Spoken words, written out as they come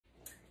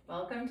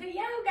Welcome to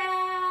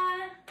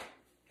yoga.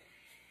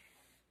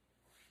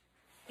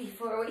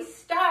 Before we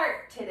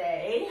start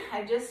today,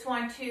 I just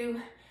want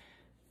to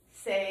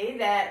say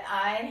that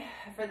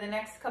for the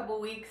next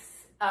couple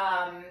weeks,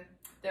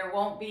 there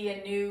won't be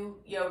a new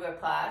yoga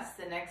class.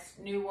 The next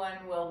new one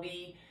will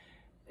be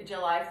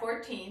July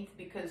 14th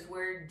because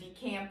we're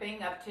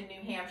decamping up to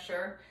New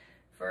Hampshire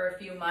for a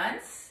few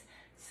months.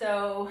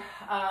 So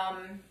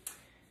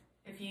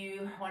if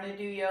you want to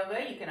do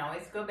yoga, you can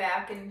always go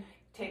back and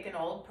take an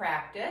old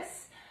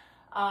practice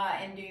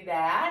and do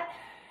that.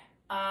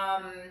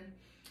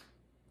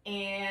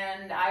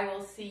 And I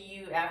will see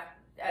you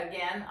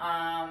again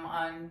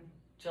on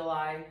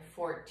July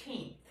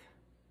 14th.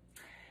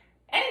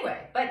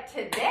 Anyway, but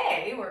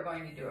today we're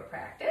going to do a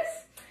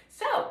practice.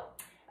 So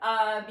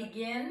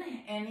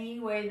begin any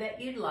way that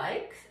you'd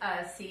like,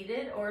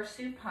 seated or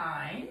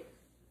supine.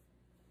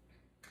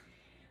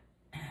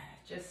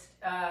 Just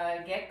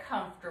get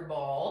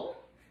comfortable.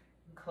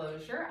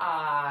 Close your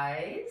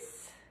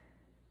eyes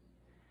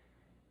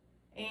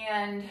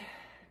and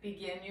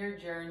begin your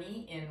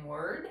journey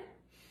inward.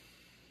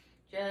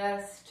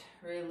 Just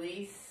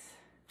release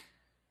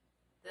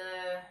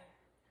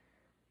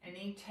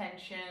any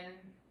tension,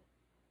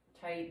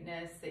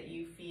 tightness that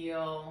you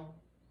feel.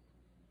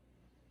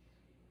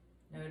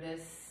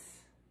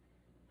 Notice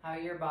how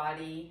your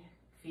body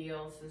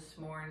feels this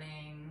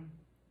morning.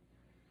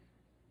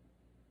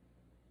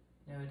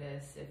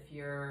 Notice if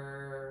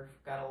you've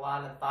got a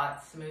lot of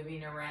thoughts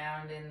moving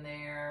around in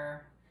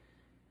there.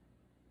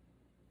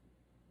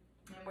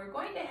 And we're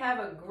going to have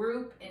a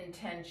group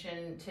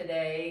intention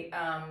today.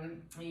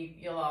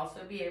 You'll also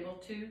be able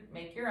to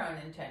make your own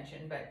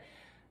intention, but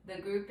the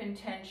group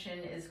intention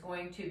is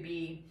going to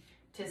be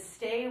to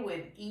stay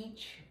with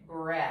each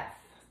breath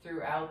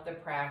throughout the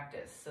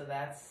practice. So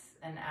that's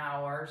an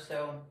hour.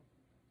 So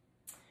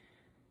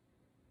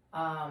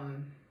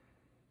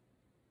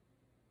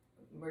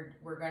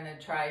we're going to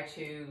try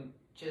to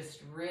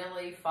just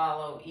really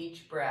follow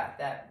each breath.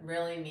 That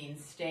really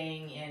means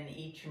staying in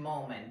each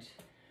moment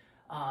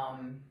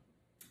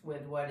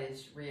with what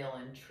is real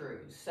and true.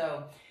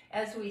 So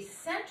as we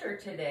center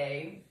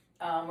today,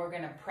 we're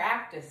going to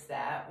practice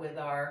that with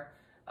our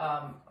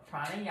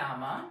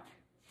pranayama.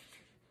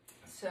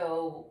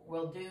 So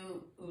we'll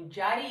do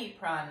Ujjayi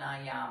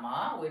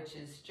pranayama, which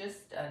is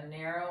just a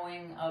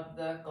narrowing of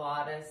the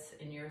glottis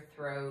in your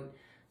throat.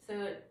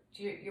 So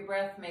your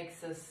breath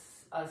makes a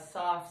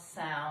soft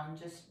sound,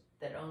 just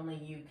that only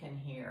you can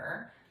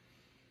hear.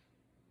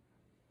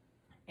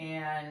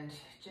 And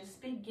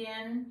just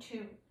begin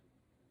to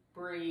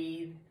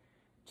breathe,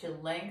 to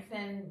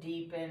lengthen,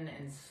 deepen,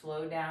 and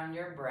slow down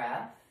your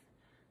breath.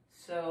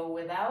 So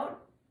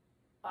without,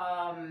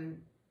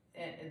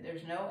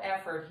 there's no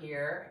effort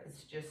here.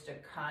 It's just a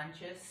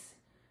conscious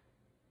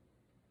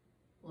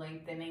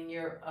lengthening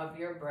of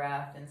your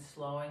breath and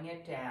slowing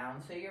it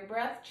down. So your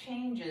breath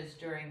changes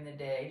during the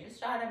day,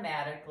 just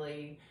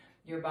automatically.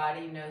 Your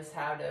body knows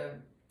how to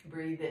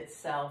breathe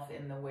itself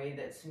in the way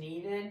that's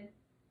needed.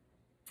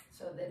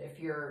 So that if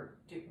you're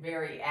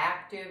very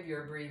active,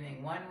 you're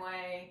breathing one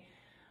way.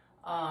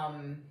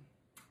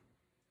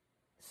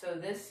 So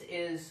this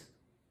is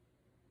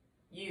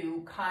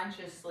you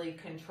consciously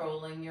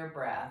controlling your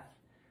breath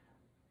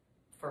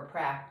for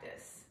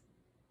practice.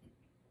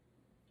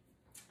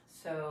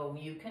 So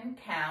you can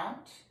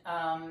count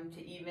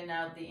to even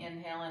out the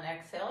inhale and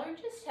exhale, or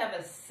just have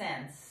a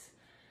sense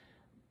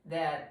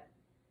that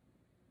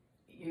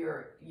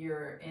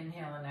your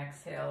inhale and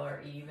exhale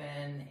are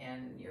even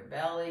and your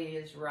belly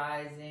is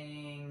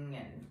rising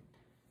and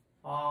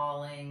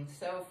falling.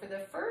 So for the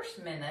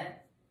first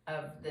minute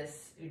of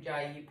this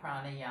Ujjayi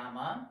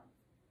pranayama,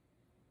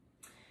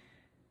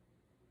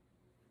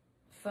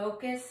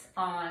 focus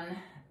on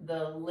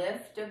the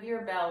lift of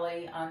your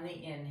belly on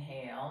the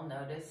inhale.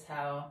 Notice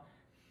how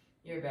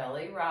your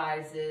belly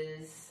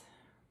rises,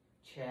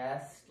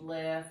 chest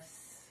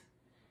lifts,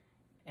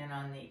 and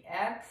on the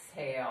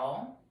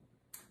exhale,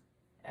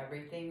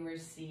 everything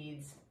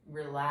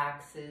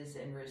relaxes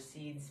and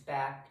recedes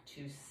back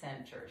to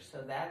center.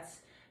 So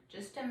that's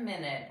just a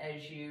minute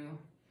as you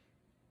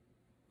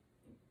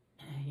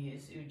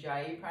use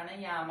Ujjayi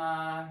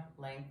pranayama,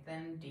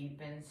 lengthen,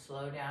 deepen,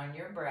 slow down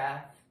your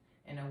breath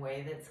in a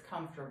way that's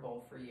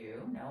comfortable for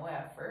you, no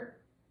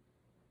effort.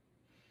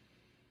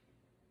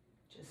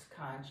 Just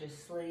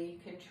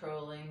consciously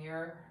controlling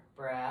your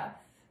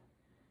breath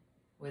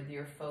with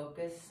your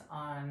focus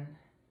on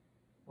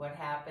what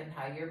happened,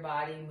 how your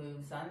body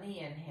moves on the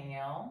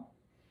inhale,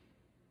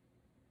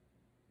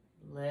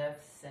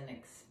 lifts and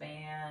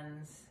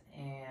expands,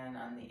 and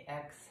on the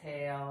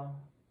exhale,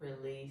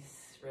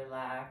 release,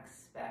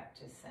 relax, back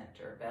to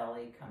center,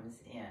 belly comes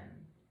in.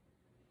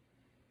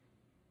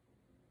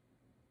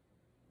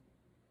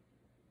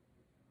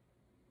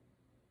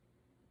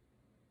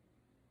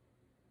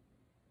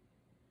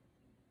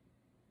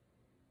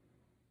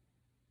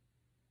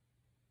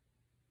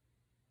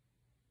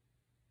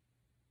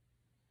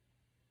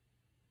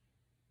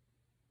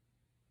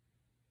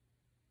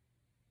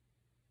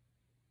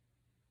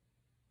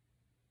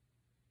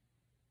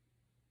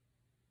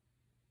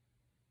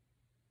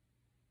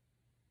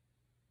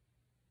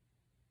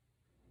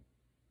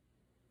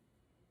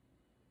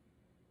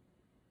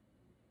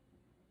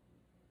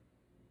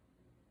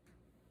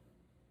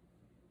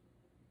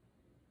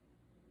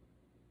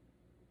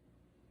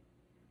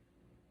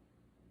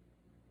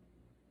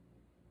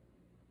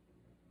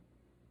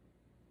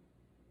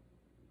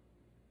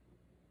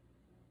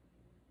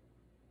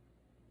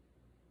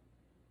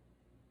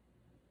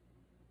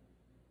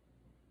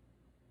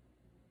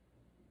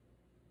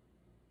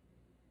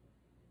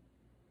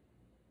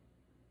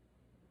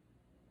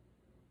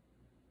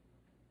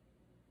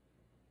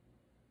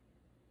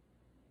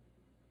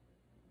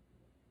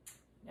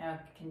 Now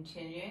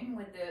continuing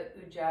with the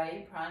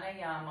Ujjayi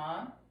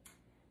Pranayama,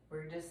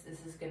 this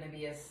is going to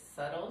be a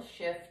subtle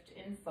shift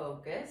in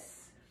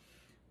focus.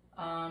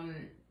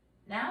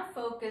 Now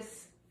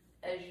focus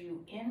as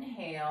you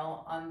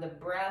inhale on the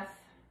breath.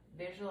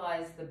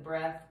 Visualize the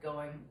breath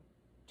going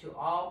to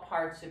all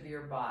parts of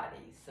your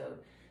body. So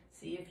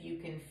see if you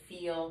can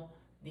feel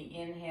the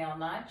inhale,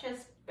 not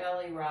just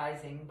belly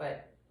rising,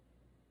 but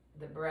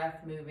the breath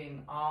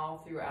moving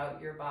all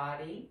throughout your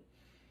body.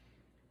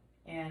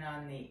 And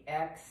on the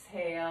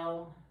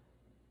exhale,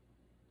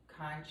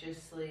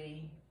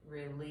 consciously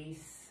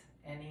release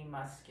any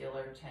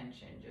muscular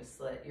tension.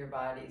 Just let your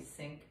body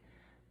sink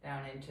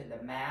down into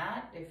the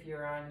mat if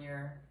you're on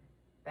your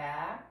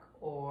back,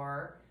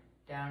 or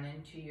down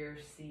into your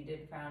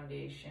seated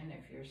foundation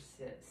if you're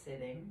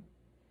sitting.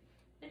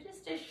 It's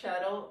just a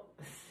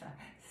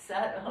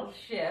subtle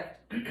shift.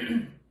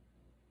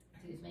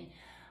 Excuse me.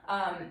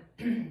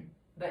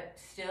 But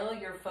still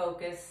your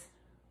focus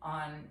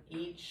on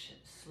each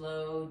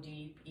slow,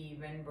 deep,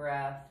 even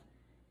breath,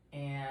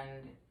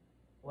 and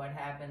what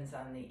happens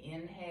on the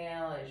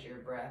inhale as your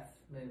breath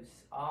moves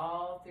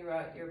all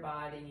throughout your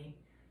body,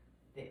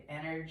 the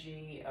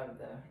energy of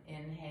the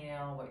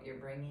inhale, what you're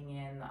bringing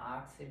in, the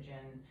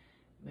oxygen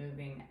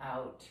moving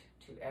out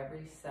to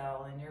every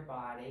cell in your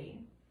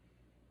body.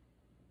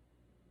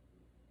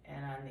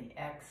 And on the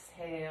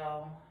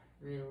exhale,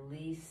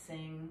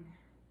 releasing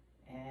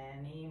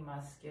any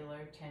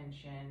muscular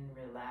tension,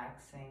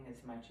 relaxing as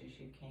much as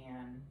you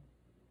can,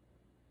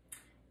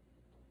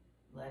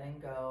 letting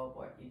go of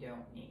what you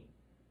don't need.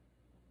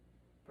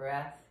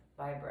 Breath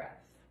by breath.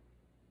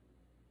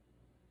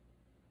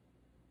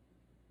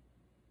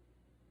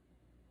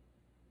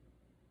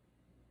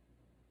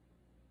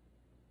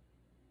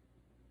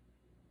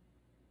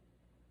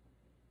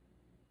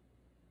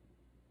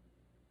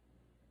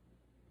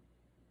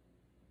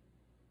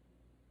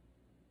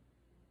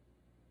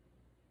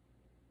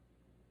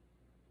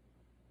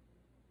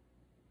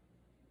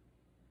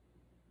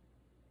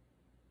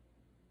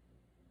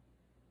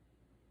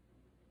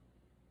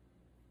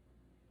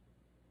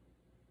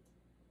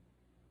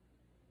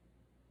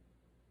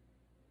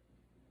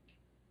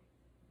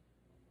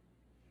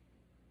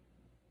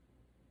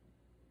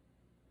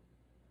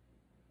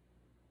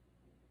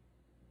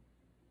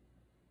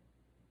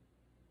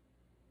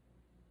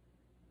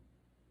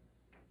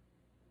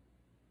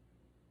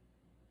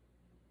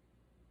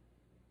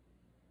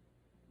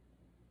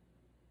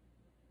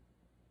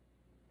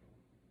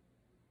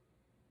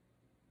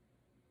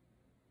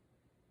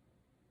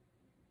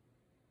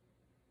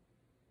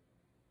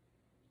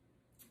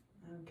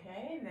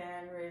 Okay,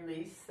 then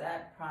release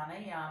that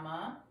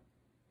pranayama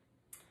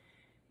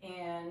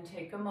and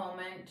take a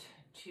moment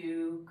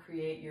to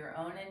create your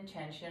own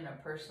intention,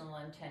 a personal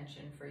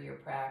intention for your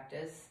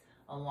practice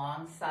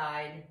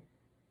alongside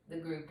the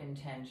group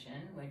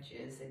intention, which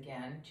is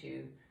again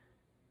to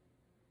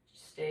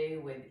stay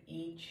with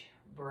each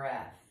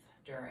breath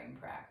during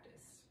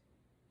practice.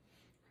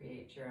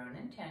 Create your own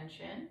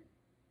intention.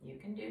 You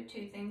can do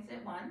two things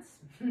at once.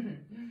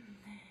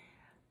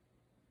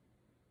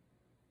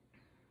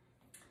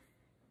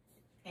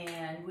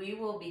 And we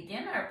will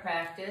begin our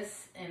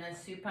practice in a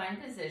supine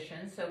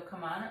position. So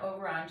come on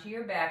over onto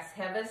your backs.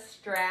 Have a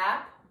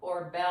strap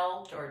or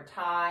belt or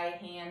tie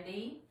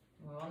handy.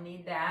 We'll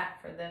need that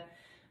for the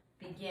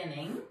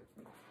beginning.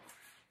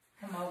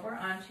 Come over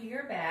onto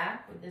your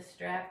back with the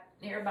strap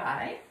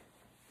nearby.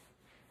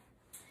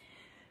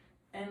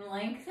 And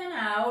lengthen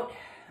out.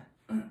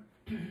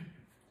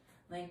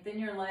 Lengthen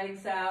your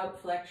legs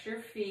out, flex your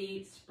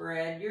feet,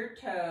 spread your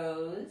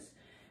toes.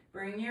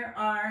 Bring your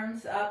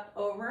arms up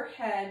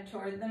overhead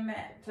toward the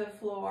mat, to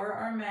floor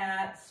or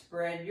mat.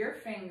 Spread your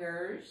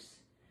fingers.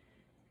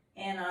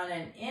 And on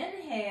an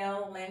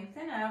inhale,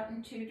 lengthen out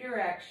in two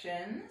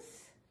directions.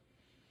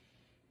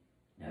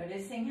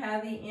 Noticing how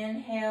the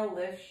inhale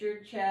lifts your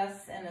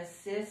chest and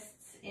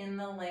assists in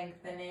the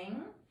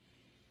lengthening.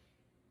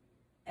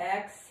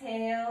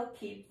 Exhale,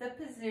 keep the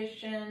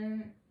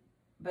position,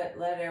 but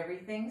let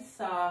everything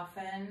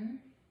soften.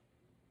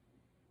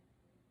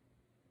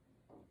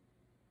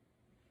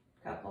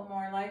 Couple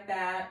more like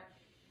that.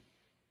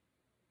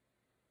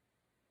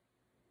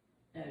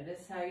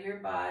 Notice how your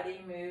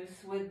body moves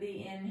with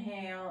the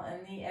inhale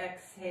and the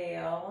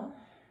exhale.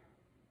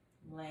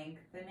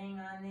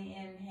 Lengthening on the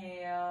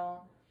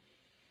inhale.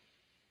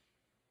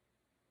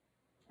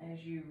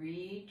 As you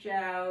reach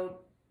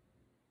out,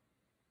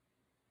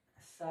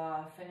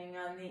 softening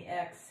on the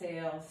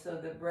exhale so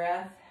the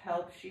breath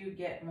helps you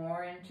get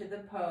more into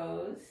the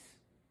pose.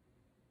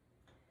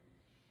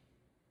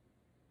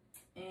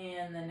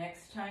 And the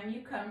next time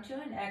you come to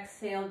an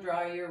exhale,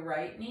 draw your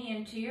right knee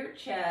into your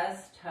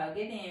chest, hug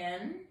it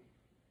in.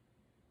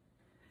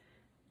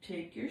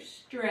 Take your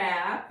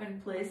strap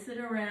and place it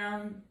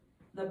around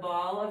the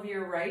ball of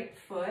your right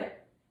foot.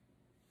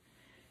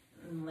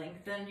 And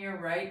lengthen your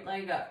right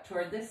leg up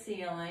toward the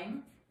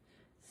ceiling.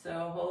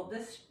 So hold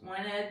this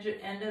one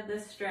end of the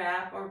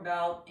strap or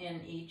belt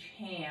in each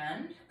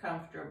hand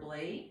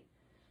comfortably.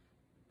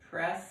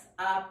 Press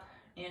up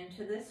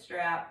into the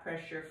strap,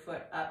 press your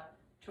foot up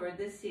toward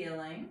the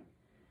ceiling.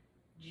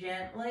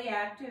 Gently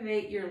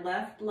activate your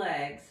left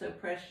leg, so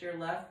press your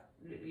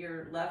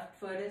left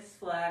foot is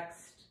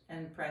flexed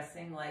and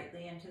pressing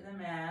lightly into the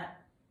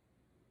mat.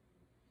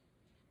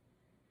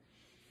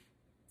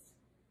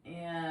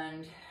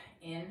 And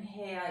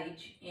inhale,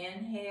 each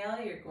inhale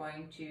you're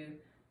going to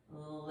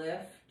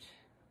lift,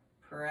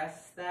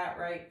 press that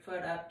right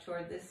foot up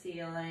toward the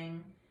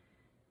ceiling.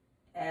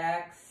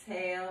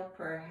 Exhale,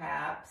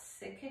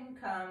 perhaps it can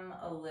come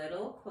a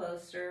little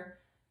closer,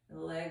 the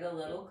leg a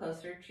little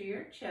closer to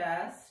your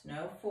chest,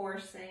 no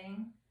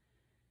forcing.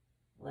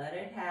 Let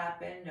it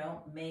happen,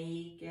 don't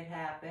make it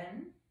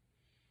happen.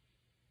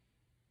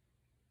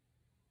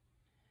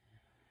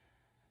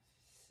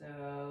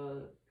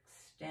 So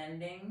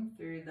extending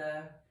through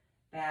the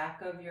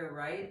back of your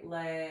right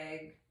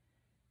leg.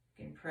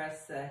 You can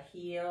press the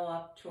heel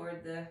up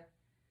toward the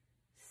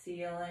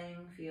ceiling.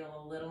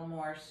 Feel a little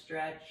more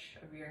stretch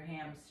of your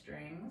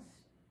hamstrings.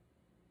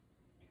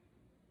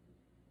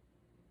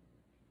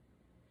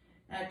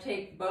 Now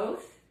take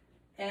both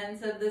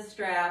ends of the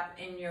strap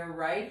in your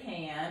right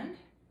hand.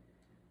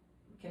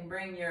 You can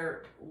bring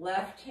your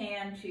left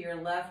hand to your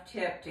left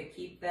hip to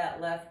keep that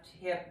left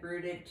hip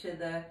rooted to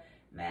the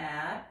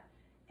mat.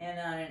 And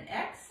on an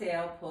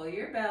exhale, pull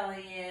your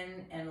belly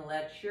in and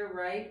let your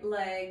right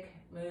leg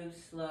move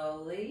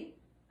slowly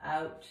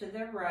out to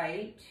the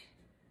right,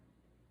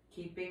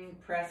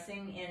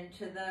 pressing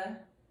into the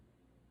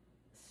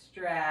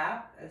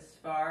strap as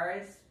far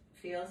as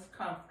feels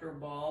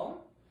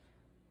comfortable.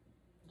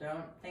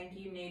 Don't think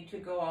you need to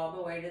go all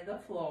the way to the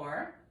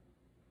floor.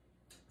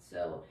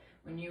 So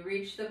when you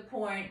reach the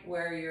point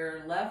where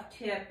your left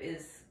hip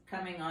is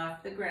coming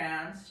off the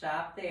ground,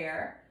 stop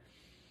there.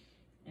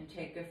 And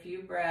take a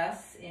few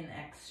breaths in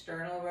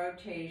external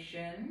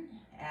rotation,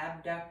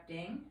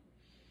 abducting.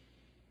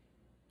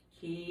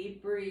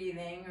 Keep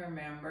breathing,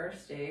 remember,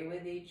 stay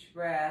with each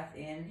breath.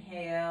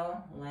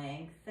 Inhale,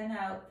 lengthen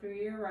out through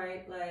your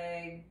right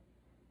leg.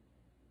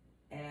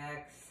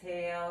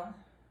 Exhale,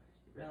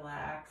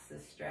 relax, the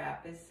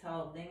strap is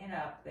holding it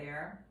up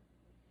there.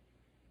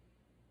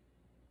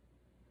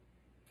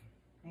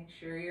 Make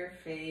sure your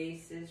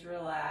face is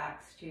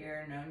relaxed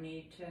here, no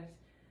need to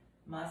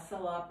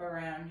muscle up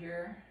around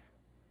your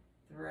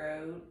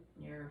throat,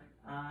 your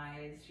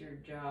eyes, your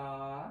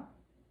jaw.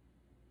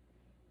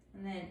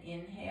 And then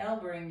inhale,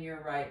 bring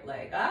your right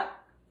leg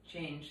up.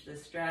 Change the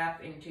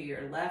strap into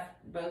your left,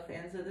 both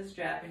ends of the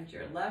strap into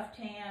your left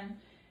hand.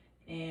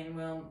 And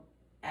we'll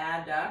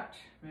adduct,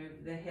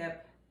 move the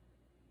hip,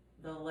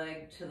 the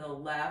leg to the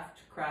left,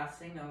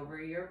 crossing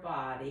over your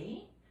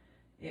body.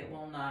 It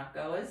will not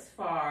go as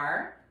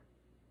far.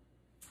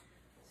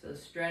 So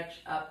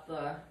stretch up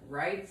the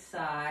right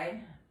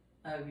side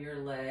of your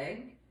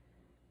leg.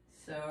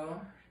 So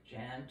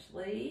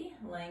gently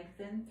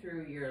lengthen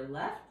through your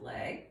left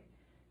leg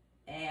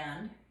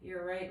and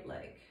your right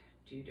leg,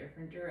 2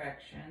 different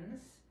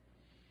directions.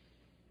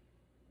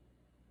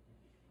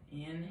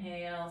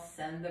 Inhale,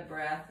 send the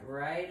breath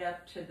right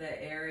up to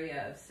the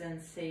area of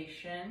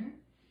sensation.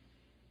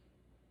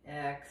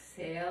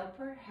 Exhale,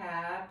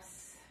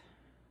 perhaps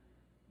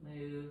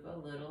move a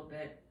little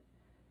bit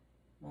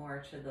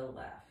more to the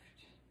left.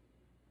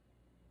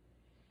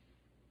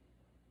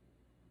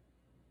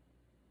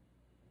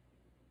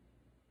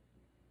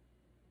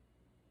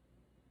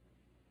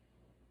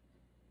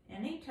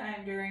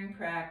 Anytime during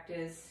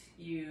practice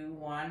you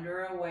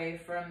wander away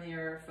from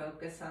your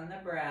focus on the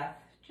breath,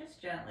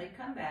 just gently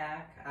come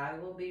back. I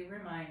will be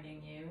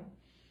reminding you.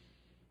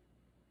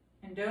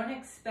 And don't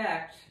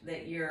expect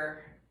that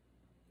you're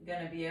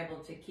going to be able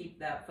to keep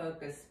that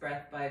focus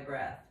breath by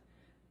breath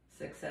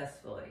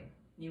successfully.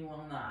 You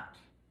will not.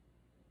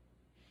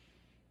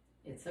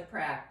 It's a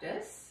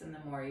practice, and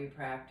the more you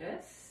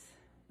practice,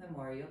 the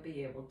more you'll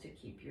be able to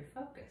keep your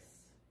focus.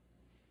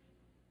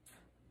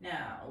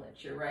 Now,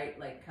 let your right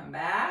leg come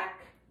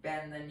back,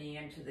 bend the knee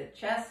into the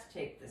chest,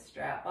 take the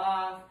strap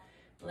off,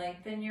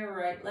 lengthen your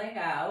right leg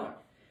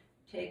out,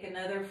 take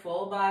another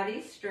full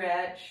body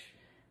stretch,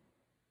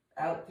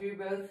 out through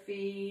both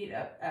feet,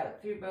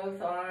 out through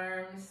both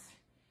arms.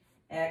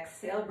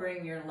 Exhale,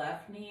 bring your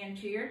left knee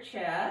into your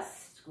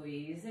chest,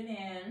 squeeze it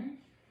in.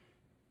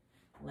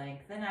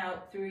 Lengthen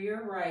out through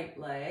your right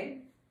leg.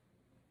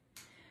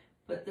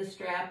 Put the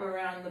strap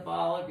around the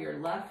ball of your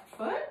left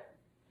foot.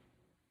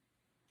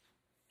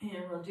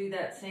 And we'll do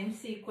that same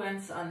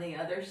sequence on the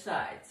other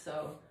side.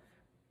 So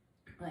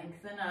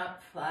lengthen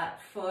up,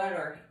 flat foot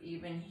or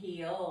even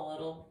heel a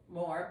little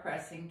more,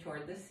 pressing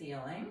toward the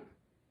ceiling.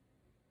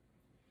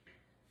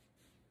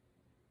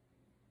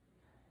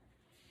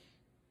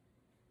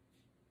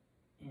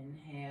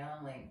 Inhale,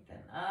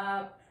 lengthen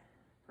up,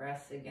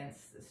 press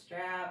against the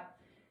strap.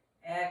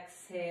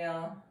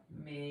 Exhale,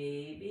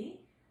 maybe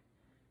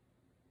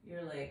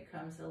your leg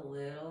comes a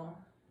little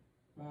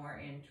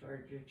more in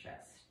toward your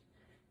chest.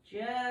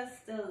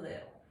 Just a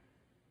little.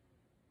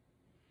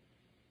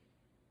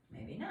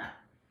 Maybe not.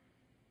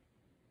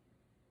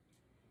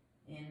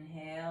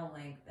 Inhale,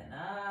 lengthen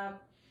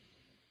up.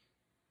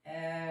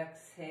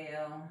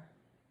 Exhale,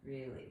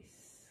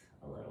 release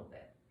a little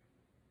bit.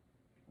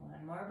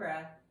 more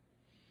breath.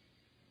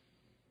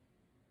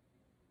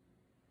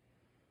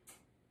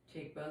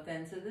 Take both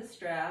ends of the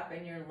strap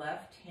in your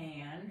left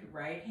hand.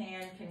 Right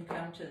hand can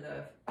come to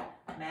the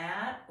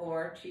mat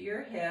or to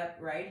your hip,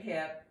 right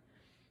hip,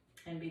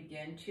 and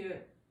begin to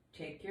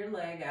take your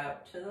leg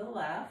out to the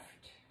left.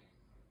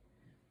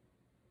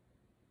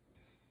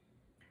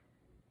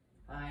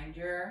 Find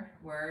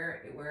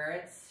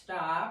where it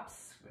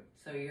stops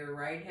so your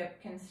right hip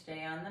can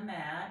stay on the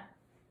mat.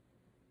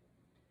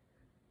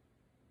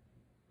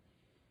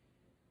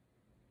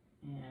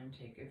 And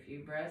take a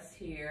few breaths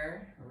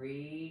here,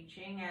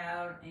 reaching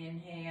out,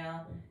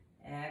 inhale,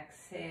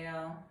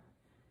 exhale,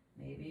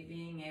 maybe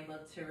being able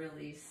to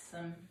release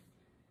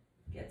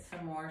get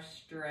some more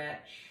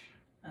stretch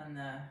on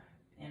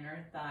the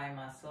inner thigh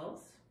muscles.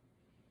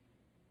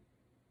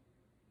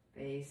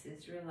 Face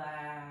is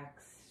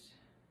relaxed.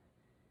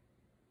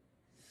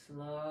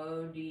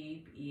 Slow,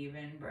 deep,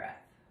 even breath.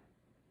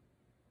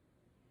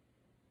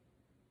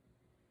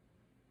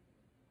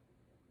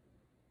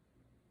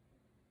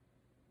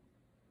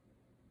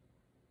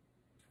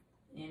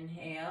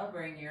 Inhale,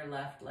 bring your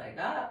left leg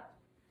up.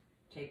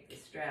 Take the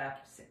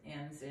straps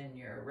ends in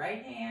your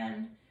right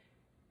hand.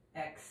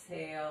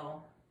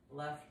 Exhale,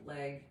 left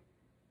leg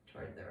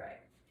toward the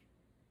right.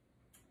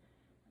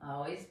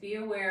 Always be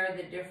aware of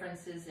the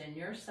differences in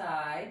your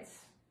sides.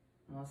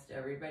 Most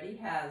everybody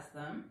has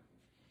them.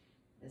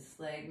 This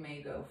leg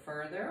may go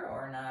further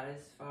or not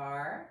as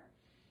far.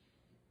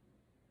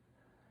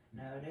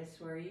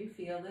 Notice where you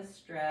feel the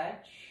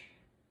stretch.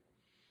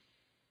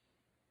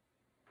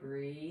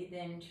 Breathe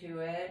into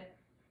it.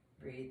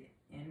 Breathe,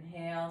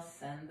 inhale,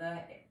 send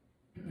the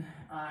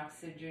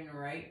oxygen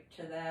right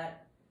to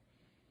that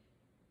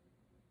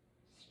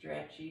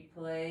stretchy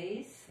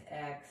place.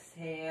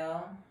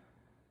 Exhale,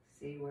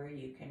 see where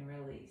you can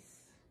release.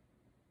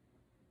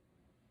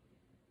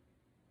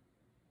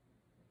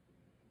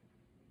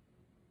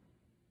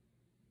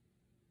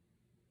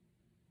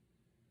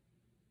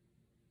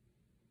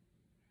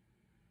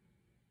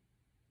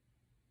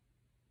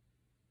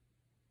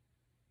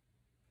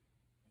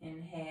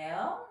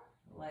 Inhale,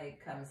 leg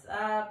comes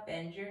up,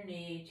 bend your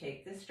knee,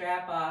 take the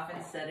strap off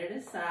and set it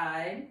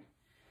aside.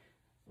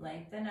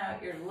 Lengthen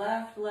out your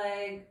left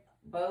leg,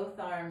 both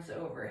arms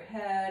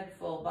overhead,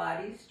 full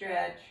body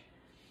stretch.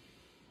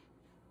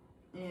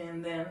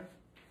 And then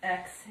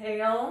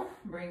exhale,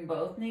 bring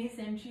both knees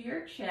into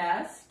your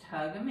chest,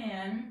 hug them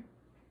in.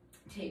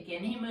 Take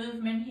any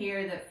movement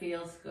here that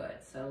feels good.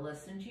 So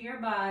listen to your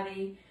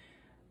body.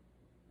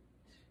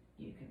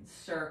 You can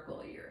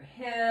circle your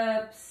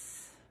hips.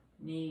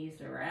 Knees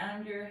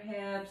around your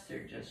hips,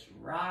 or just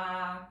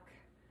rock.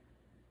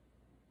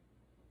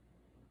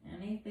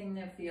 Anything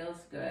that feels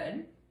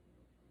good.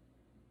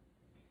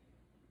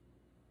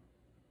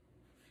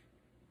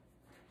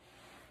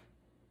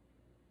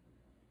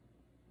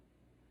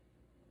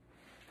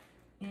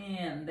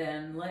 And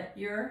then let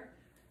your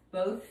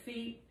both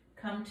feet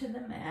come to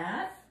the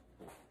mat.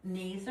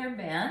 Knees are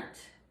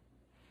bent.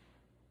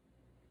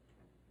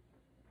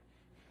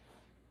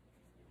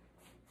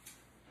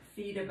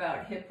 Feet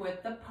about hip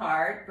width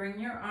apart. Bring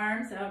your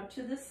arms out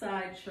to the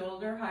side,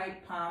 shoulder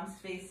height, palms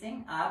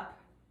facing up.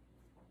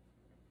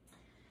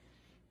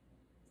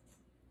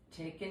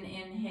 Take an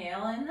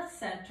inhale in the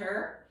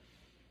center.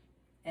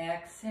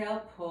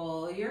 Exhale,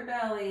 pull your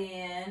belly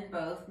in,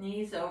 both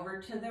knees over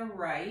to the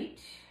right.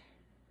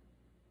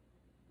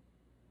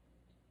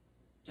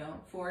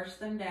 Don't force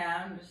them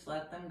down, just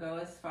let them go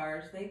as far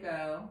as they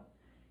go.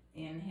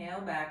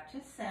 Inhale, back to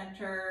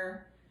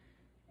center.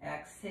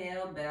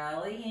 Exhale,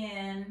 belly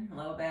in,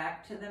 low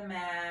back to the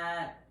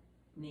mat,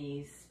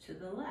 knees to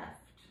the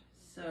left.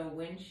 So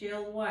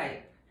windshield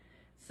wipe.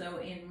 So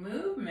in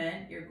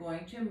movement, you're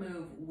going to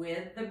move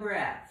with the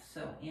breath.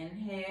 So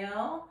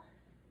inhale,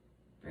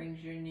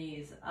 brings your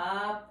knees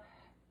up,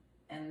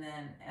 and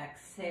then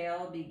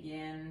exhale,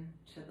 begin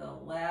to the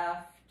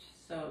left.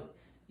 So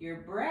your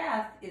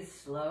breath is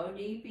slow,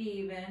 deep,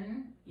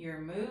 even. Your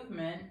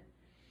movement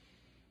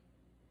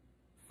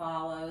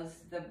follows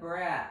the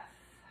breath,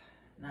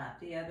 not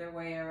the other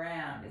way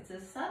around. It's a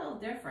subtle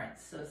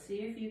difference. So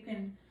see if you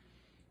can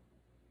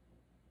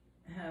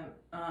have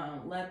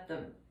let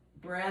the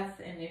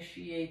breath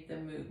initiate the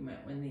movement.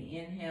 When the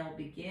inhale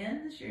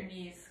begins, your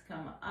knees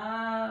come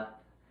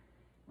up.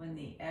 When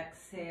the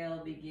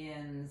exhale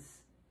begins,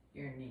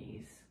 your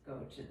knees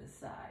go to the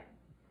side.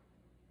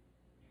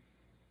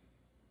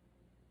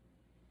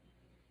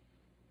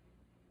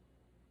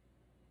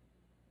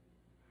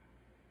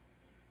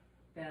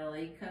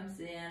 Belly comes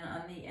in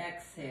on the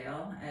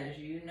exhale. As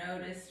you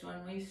noticed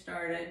when we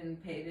started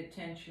and paid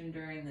attention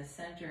during the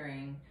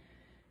centering,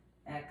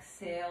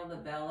 exhale, the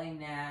belly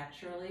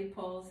naturally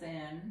pulls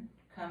in,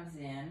 comes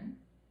in.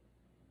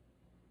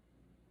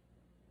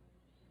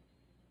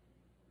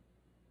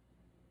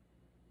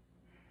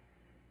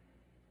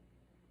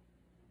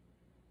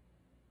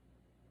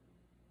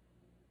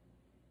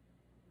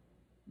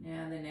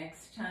 Now the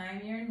next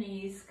time your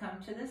knees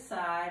come to the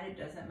side, it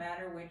doesn't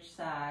matter which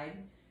side,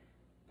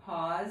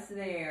 pause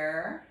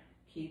there,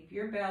 keep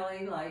your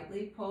belly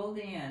lightly pulled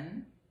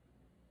in.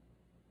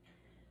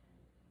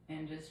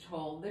 And just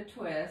hold the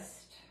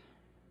twist.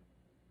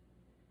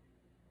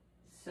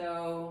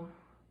 So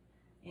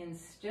in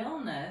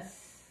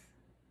stillness,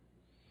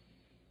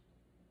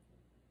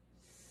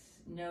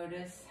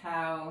 notice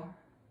how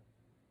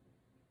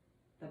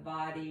the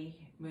body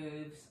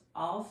moves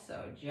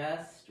also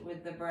just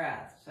with the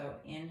breath. So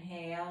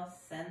inhale,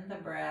 send the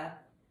breath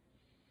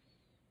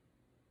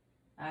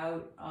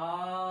out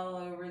all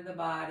over the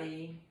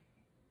body.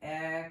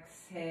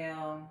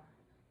 Exhale,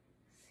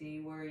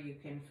 see where you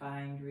can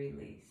find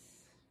release.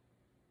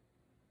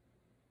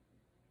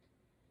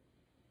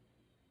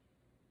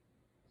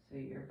 So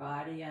your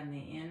body on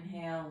the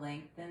inhale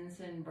lengthens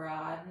and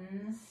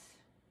broadens.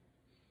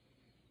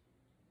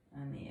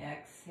 On the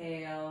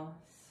exhale,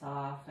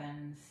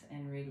 softens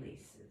and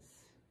releases.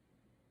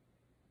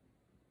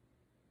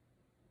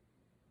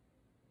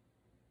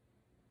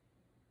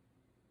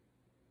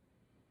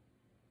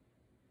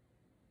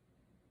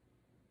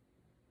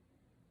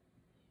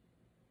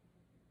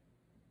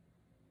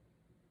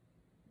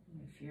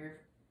 If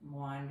you're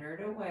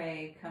wandered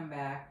away, come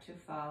back to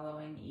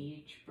following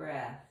each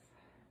breath.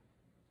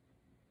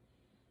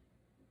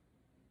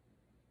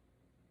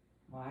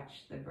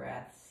 Watch the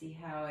breath, see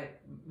how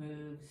it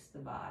moves the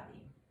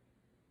body.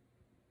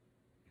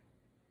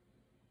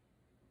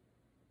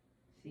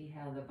 See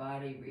how the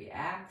body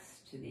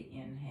reacts to the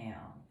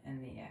inhale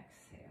and the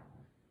exhale.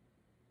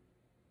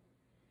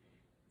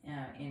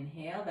 Now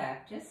inhale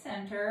back to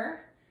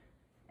center.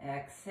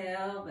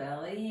 Exhale,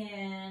 belly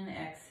in.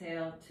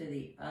 Exhale to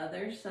the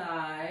other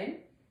side.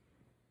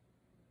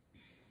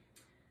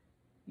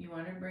 You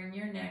want to bring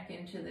your neck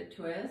into the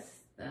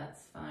twist.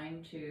 That's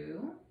fine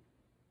too.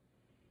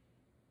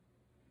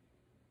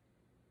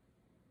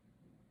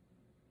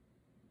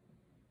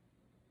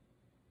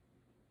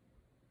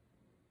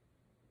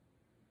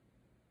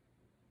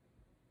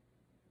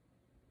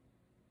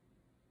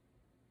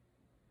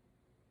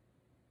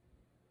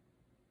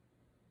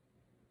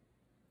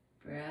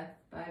 Breath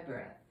by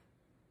breath.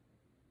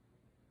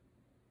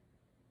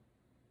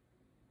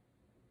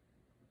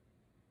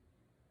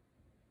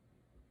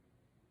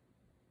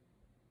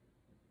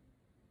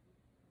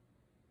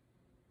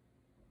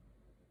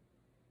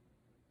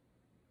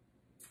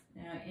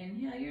 Now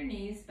inhale your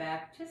knees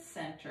back to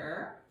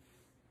center.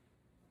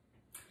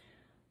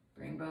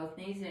 Bring both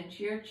knees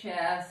into your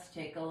chest.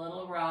 Take a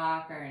little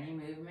rock or any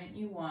movement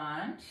you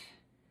want.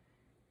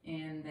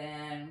 And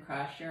then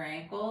cross your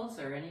ankles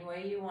or any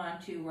way you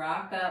want to.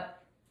 Rock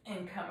up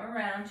and come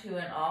around to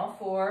an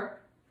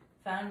all-four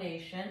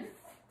foundation.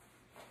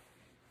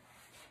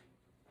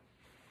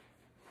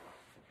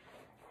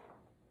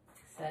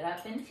 Set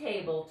up in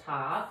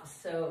tabletop.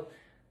 So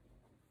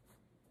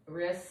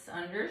wrists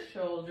under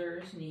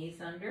shoulders,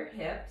 knees under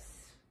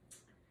hips.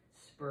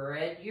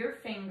 Spread your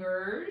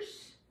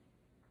fingers.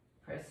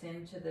 Press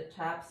into the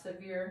tops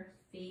of your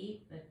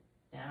feet,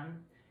 down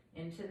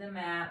into the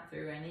mat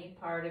through any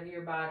part of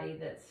your body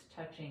that's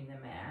touching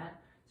the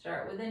mat.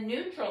 Start with a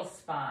neutral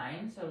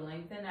spine, so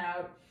lengthen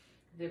out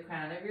the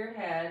crown of your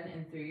head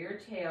and through your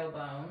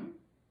tailbone.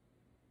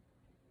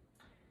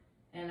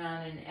 And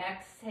on an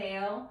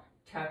exhale,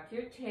 tuck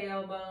your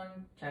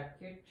tailbone, tuck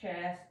your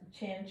chest,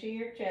 chin to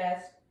your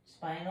chest,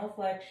 spinal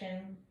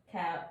flexion,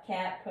 cat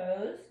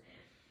pose.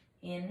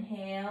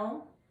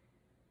 Inhale,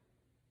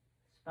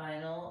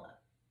 spinal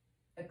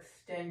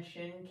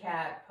extension,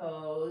 cat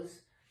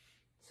pose.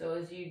 So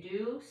as you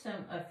do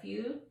a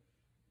few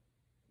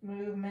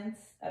movements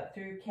up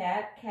through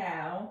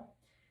cat-cow,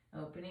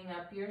 opening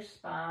up your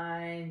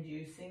spine,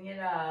 juicing it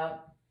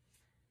up,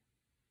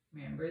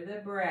 remember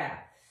the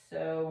breath.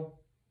 So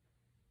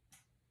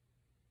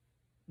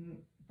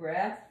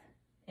breath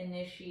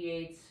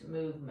initiates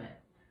movement.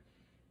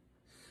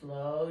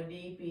 Slow,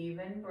 deep,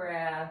 even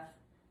breath,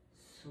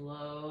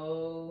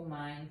 slow,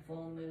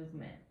 mindful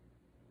movement.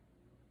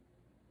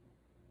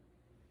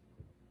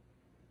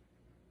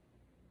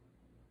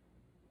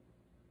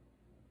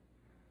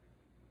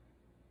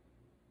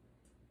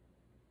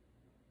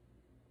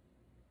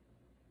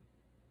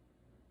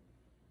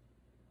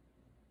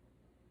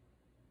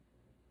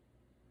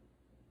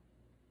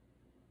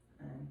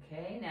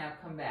 Okay, now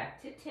come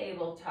back to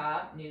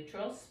tabletop,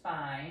 neutral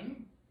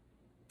spine.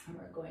 And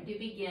we're going to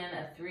begin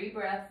a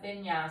 3-breath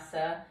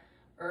vinyasa,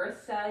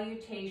 earth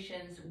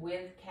salutations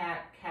with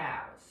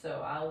cat-cow.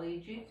 So I'll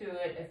lead you through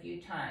it a few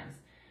times.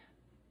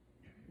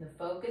 The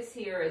focus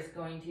here is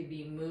going to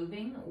be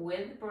moving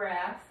with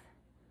breath,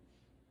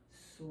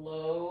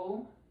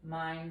 slow,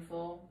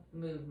 mindful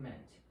movement.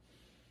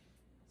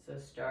 So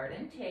start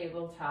in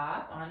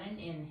tabletop on an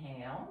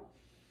inhale.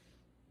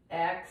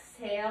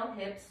 Exhale,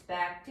 hips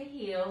back to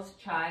heels,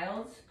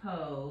 child's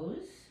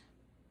pose.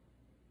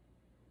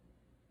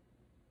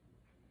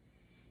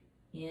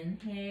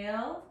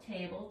 Inhale,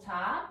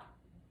 tabletop.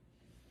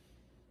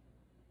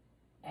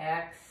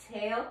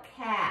 Exhale,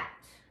 cat.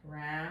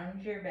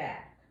 Round your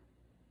back.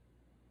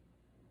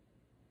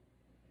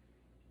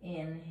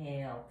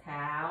 Inhale,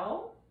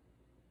 cow.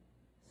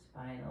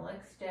 Spinal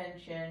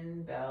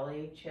extension,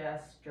 belly,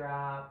 chest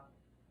drop.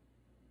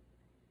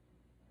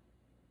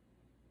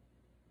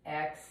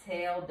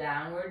 Exhale,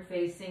 downward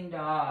facing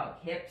dog.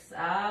 Hips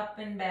up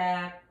and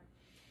back.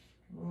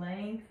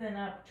 Lengthen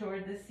up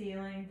toward the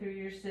ceiling through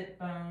your sit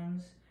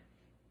bones.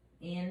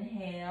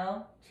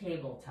 Inhale,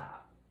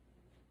 tabletop.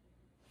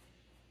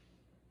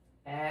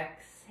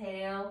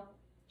 Exhale,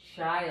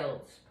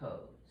 child's pose.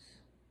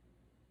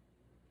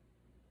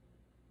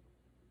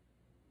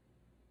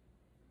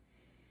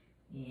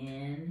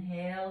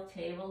 Inhale,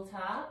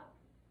 tabletop.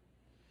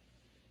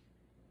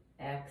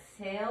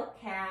 Exhale,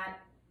 cat.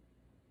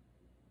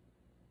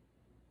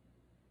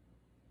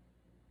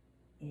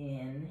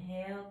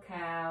 Inhale,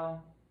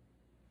 cow.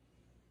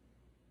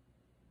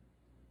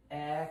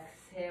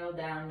 Exhale,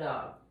 down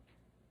dog.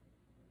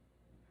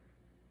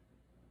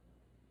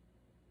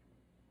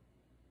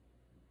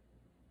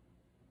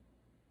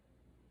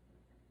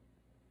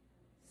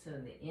 So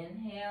the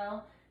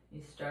inhale,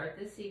 you start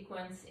the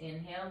sequence,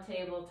 inhale,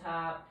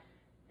 tabletop,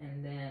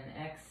 and then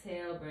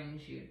exhale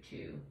brings you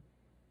to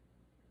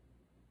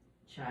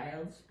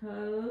child's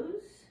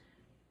pose.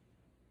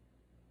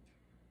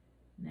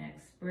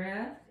 Next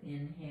breath,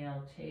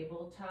 inhale,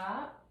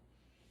 tabletop.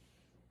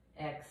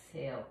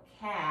 Exhale,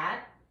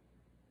 cat.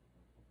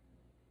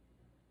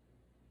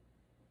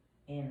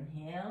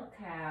 Inhale,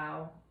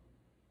 cow.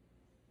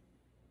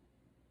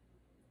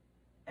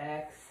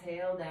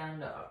 Exhale,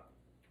 down dog.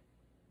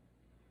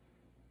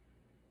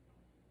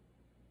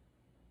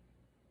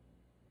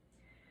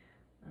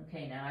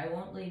 Okay, now I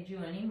won't lead you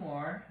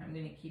anymore. I'm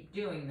going to keep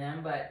doing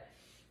them, but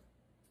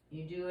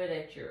you do it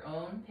at your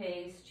own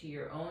pace, to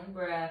your own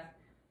breath.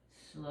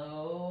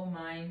 Slow,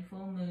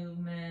 mindful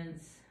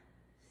movements.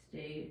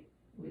 Stay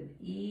with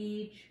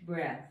each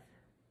breath.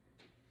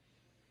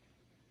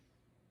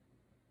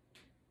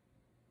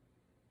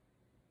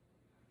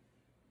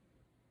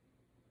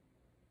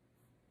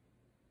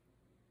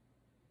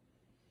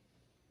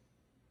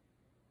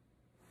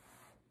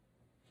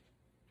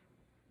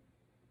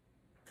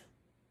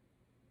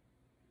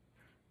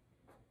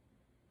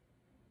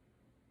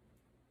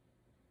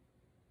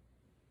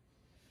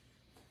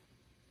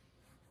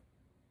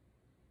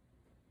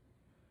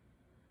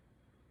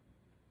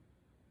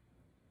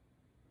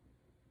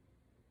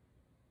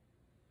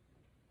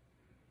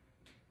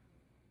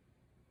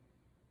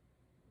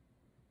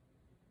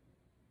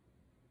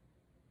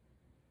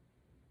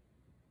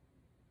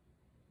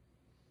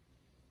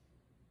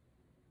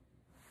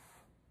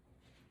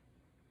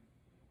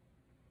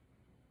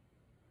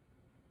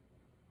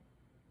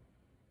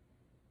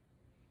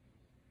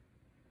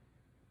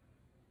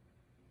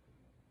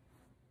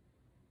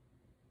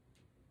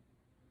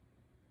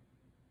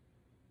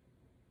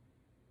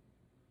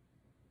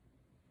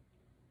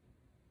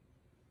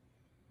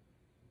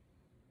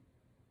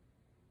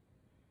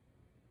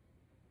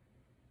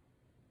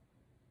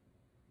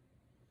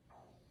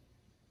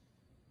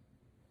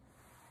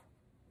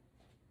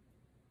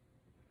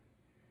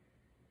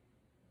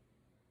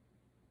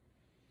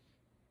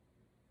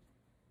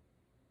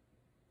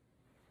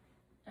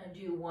 Now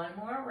do one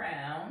more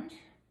round.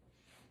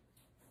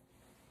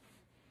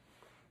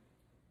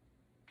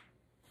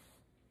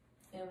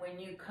 And when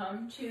you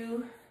come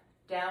to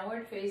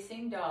downward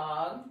facing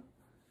dog,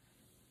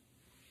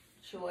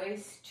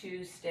 choice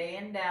to stay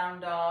in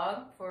down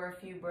dog for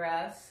a few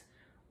breaths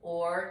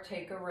or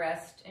take a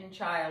rest in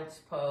child's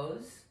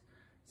pose.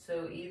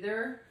 So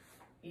either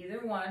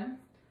one,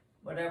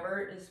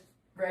 whatever is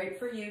right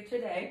for you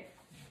today.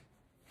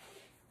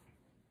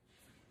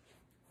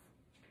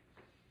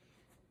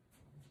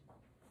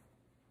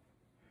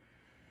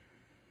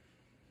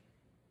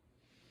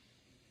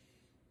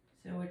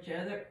 So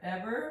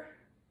whichever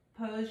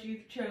pose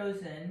you've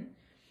chosen,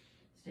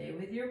 stay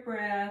with your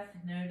breath.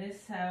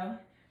 Notice how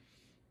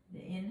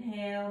the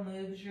inhale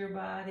moves your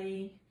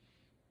body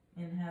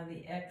and how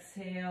the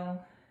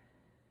exhale,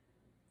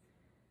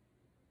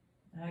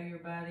 how your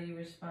body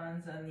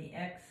responds on the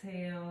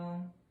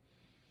exhale.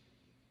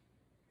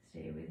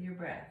 Stay with your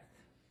breath.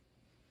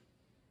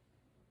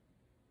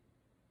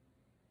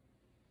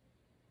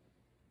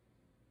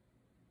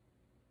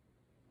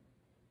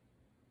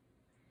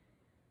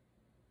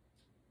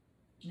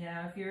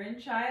 Now, if you're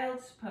in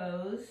child's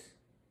pose,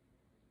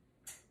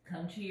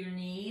 come to your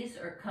knees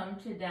or come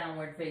to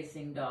downward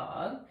facing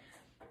dog.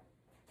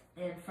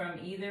 And from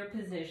either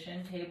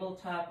position,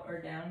 tabletop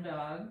or down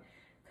dog,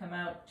 come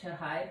out to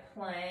high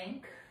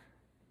plank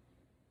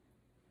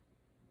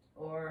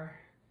or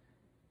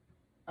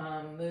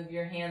move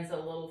your hands a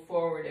little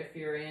forward if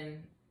you're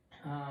in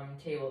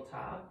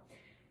tabletop.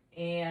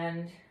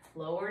 And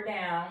lower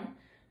down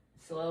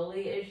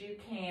slowly as you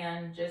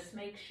can. Just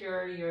make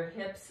sure your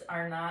hips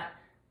are not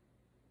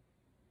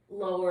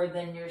lower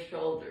than your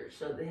shoulders.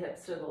 So the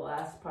hips are the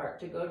last part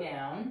to go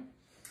down.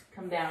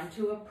 Come down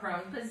to a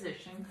prone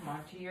position. Come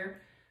onto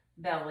your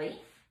belly.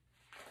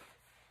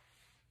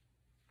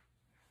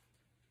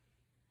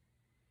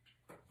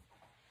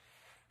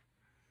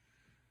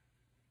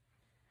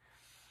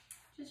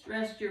 Just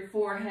rest your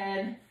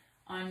forehead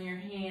on your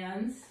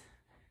hands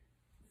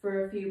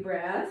for a few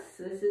breaths.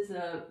 This is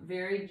a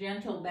very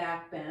gentle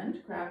back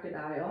bend,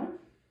 crocodile.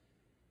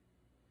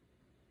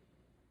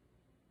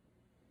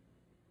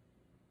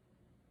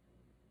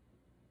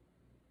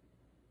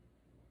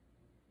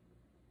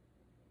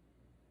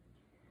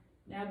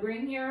 Now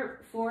bring your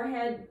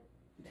forehead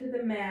to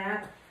the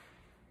mat,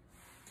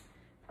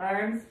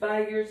 arms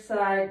by your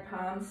side,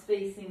 palms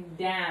facing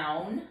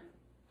down.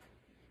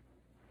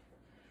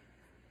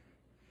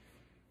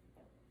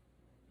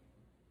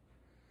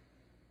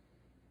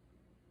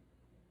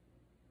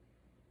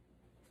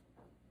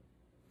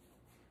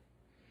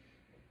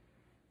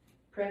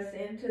 Press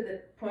into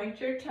the,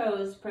 point your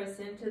toes, press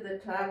into the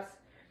tops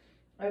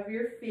of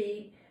your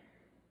feet.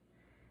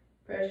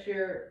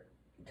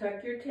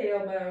 Tuck your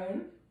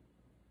tailbone.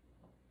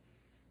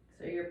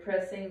 So you're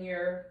pressing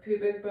your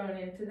pubic bone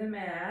into the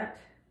mat.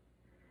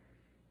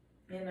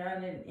 And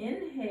on an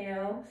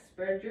inhale,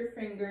 spread your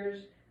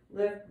fingers,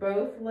 lift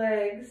both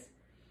legs,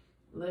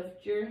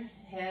 lift your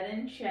head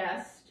and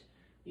chest.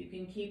 You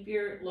can keep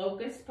your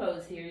locust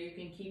pose here. You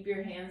can keep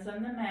your hands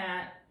on the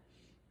mat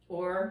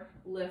or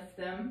lift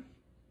them.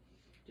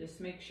 Just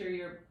make sure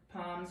your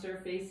palms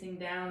are facing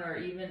down or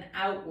even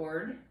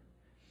outward.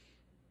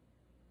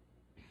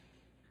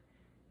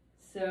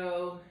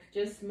 So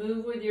just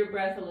move with your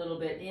breath a little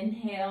bit.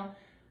 Inhale,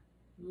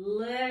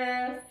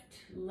 lift,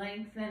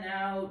 lengthen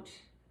out.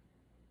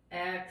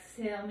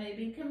 Exhale,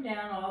 maybe come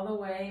down all the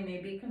way,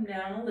 maybe come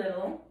down a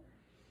little.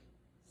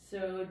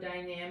 So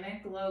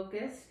dynamic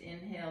locust.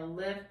 Inhale,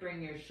 lift,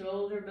 bring your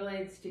shoulder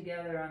blades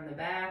together on the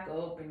back,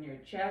 open your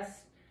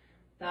chest,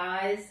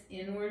 thighs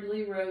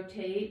inwardly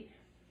rotate.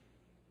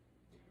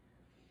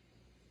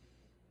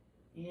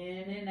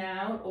 In and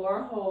out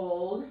or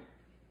hold.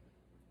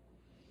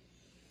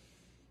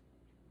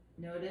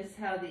 Notice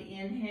how the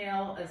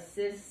inhale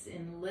assists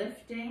in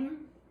lifting.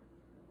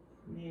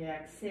 The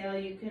exhale,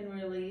 you can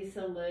release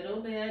a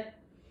little bit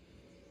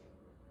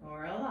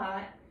or a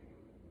lot.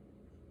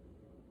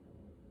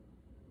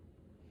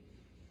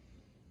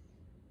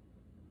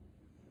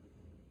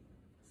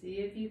 See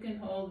if you can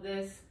hold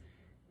this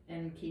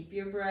and keep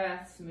your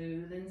breath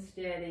smooth and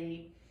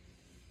steady.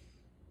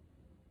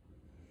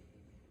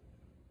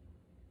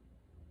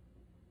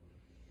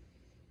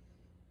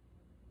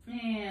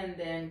 And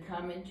then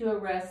come into a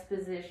rest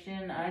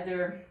position,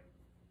 either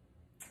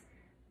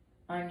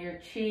on your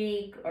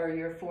cheek or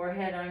your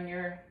forehead on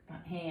your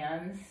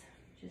hands.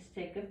 Just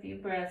take a few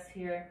breaths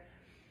here,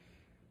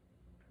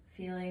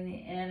 feeling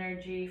the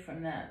energy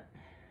from that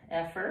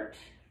effort.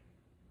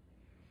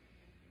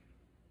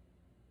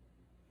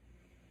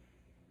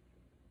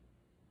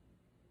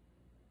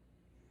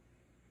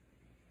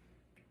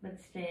 But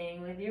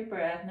staying with your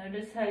breath.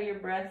 Notice how your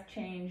breath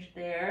changed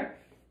there.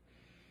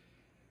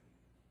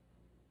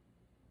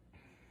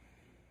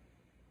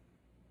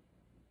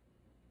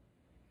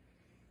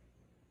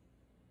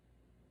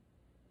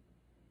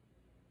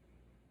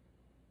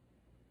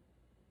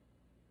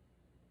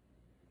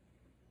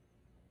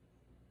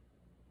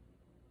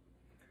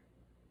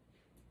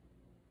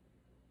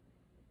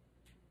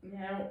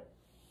 Now,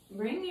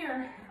 bring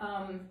your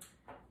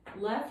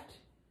left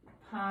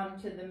palm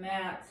to the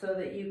mat so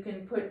that you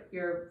can put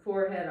your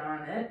forehead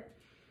on it.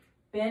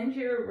 Bend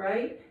your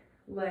right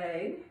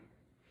leg.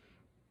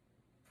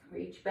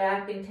 Reach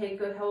back and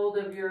take a hold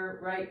of your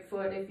right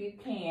foot if you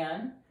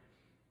can.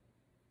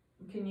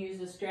 You can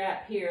use a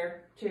strap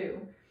here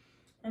too.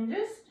 And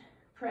just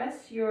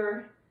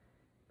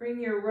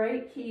bring your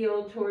right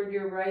heel toward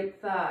your right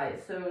thigh.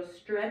 So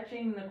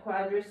stretching the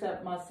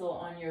quadricep muscle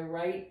on your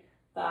right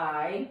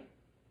thigh.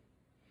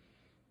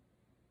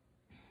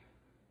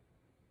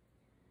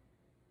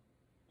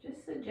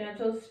 Just a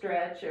gentle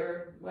stretch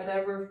or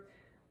whatever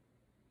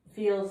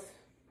feels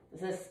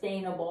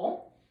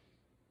sustainable.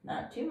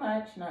 Not too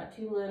much, not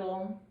too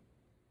little.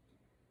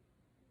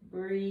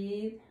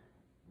 Breathe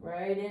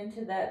right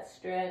into that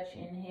stretch.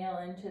 Inhale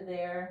into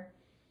there.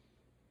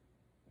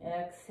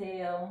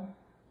 Exhale,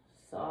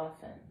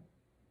 soften.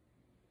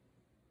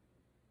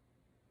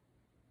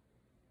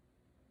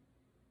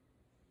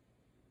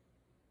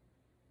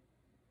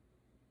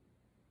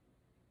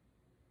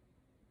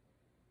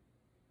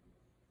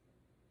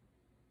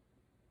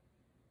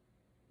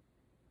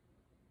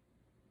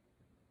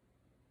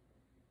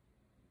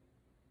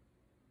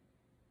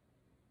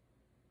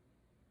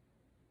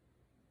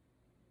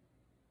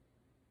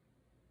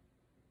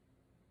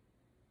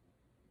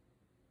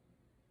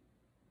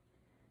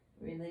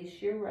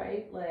 Release your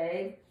right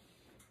leg.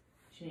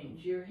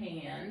 Change your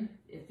hand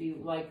if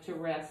you like to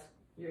rest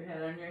your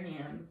head on your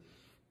hand.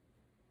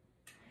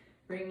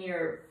 Bring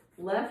your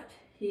left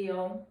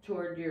heel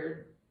toward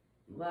your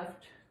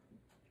left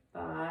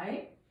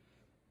thigh,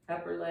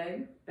 upper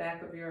leg,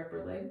 back of your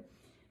upper leg,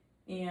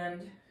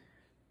 and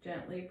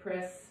gently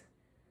press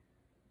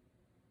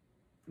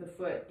the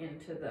foot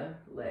into the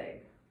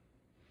leg.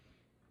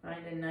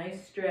 Find a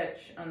nice stretch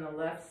on the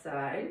left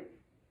side.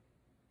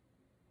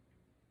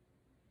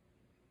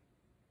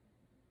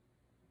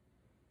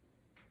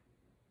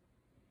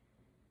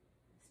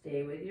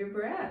 Stay with your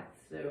breath.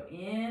 So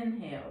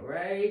inhale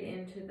right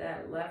into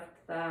that left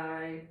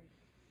thigh.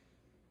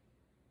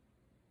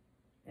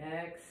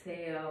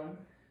 Exhale,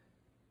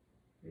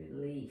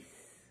 release.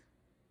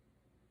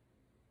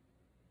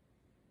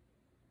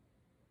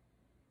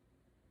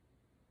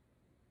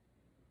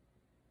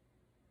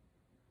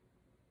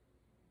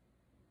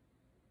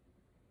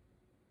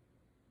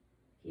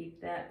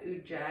 Keep that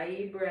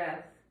ujjayi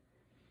breath.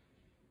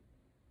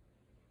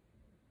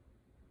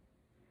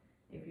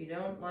 If you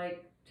don't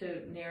like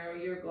to narrow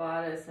your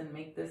glottis and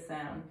make the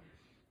sound,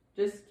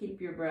 just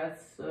keep your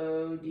breath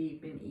so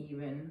deep and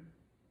even.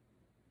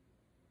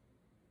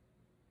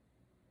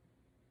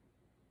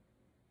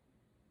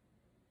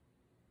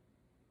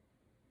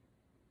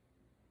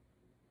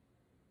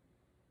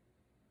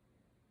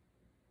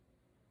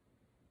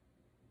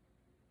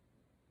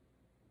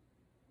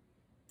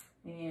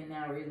 And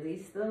now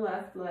release the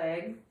left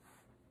leg.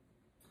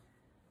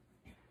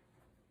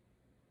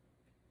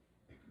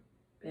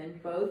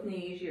 Bend both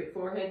knees. Your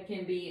forehead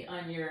can be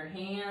on your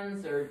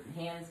hands or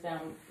hands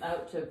down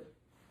out to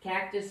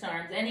cactus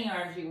arms, any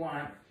arms you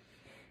want.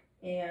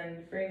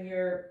 And bring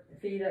your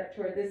feet up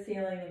toward the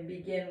ceiling and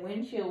begin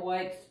windshield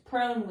wipes,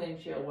 prone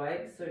windshield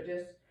wipes. So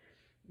just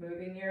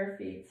moving your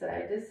feet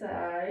side to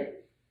side.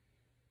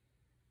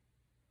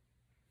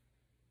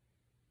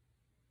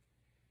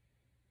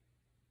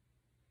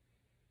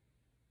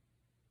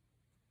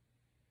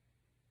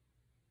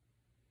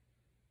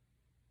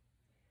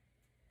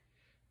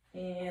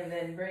 And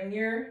then bring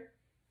your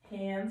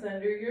hands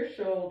under your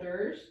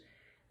shoulders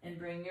and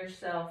bring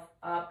yourself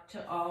up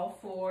to all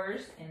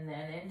fours and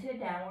then into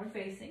downward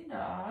facing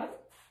dog.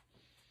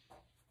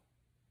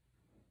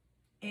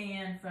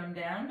 And from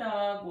down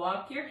dog,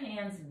 walk your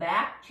hands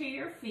back to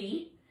your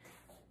feet.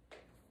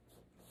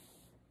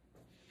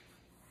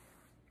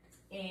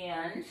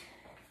 And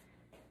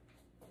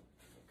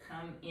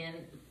come in,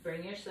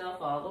 bring yourself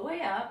all the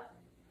way up,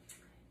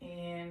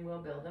 and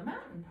we'll build a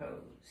mountain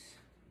pose.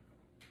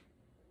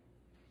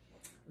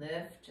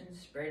 Lift and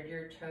spread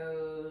your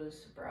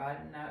toes,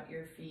 broaden out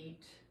your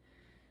feet.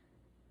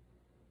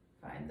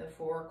 Find the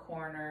four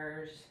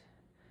corners.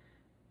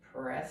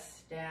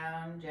 Press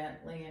down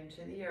gently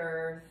into the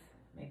earth.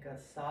 Make a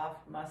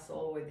soft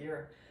muscle with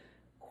your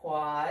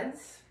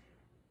quads.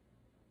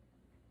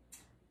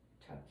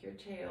 Tuck your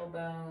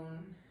tailbone.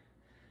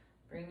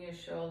 Bring your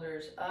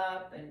shoulders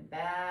up and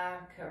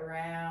back,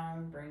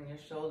 around. Bring your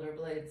shoulder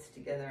blades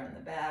together on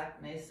the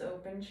back. Nice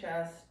open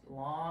chest,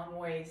 long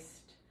waist.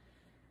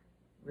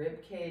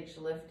 Rib cage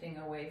lifting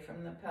away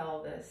from the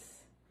pelvis.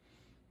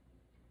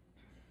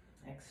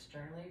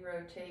 Externally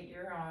rotate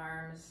your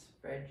arms,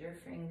 spread your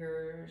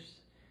fingers,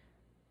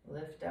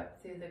 lift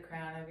up through the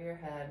crown of your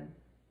head.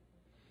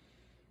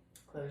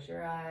 Close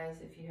your eyes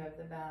if you have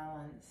the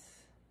balance.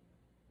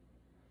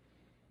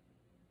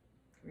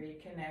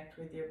 Reconnect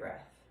with your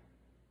breath.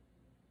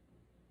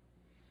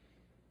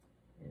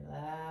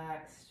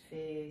 Relaxed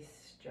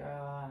face,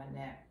 jaw,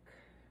 neck.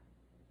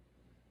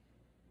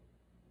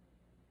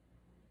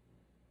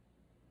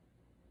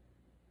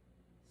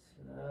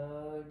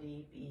 Slow,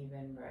 deep,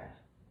 even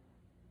breath.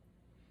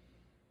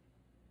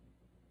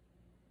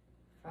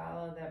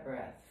 Follow that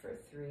breath for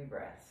 3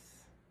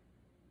 breaths.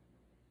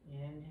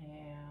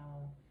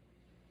 Inhale.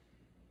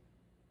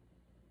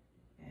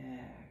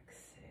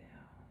 Exhale.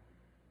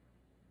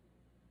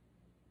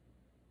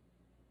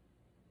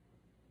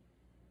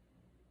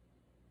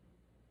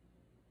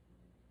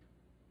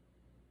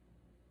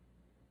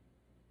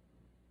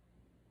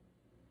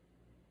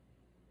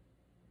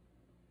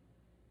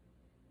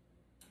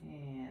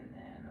 And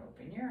then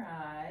open your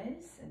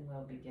eyes, and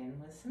we'll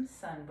begin with some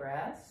sun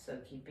breaths. So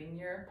keeping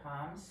your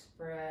palms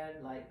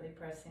spread, lightly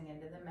pressing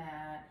into the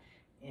mat.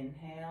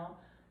 Inhale,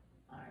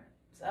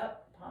 arms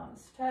up,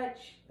 palms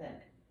touch, then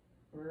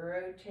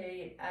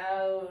rotate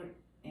out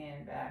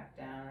and back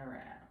down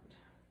around.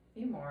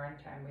 Be more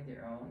in time with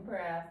your own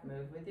breath.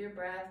 Move with your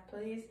breath,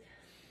 please.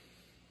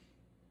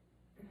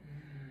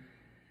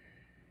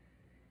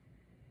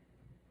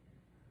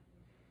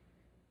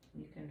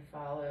 You can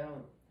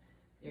follow,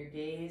 your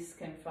gaze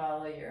can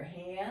follow your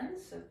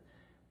hands. So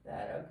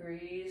that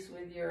agrees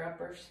with your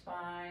upper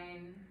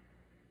spine.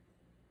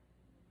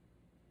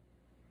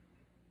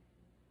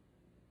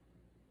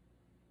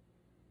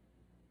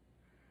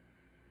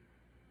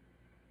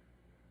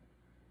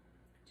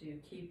 Do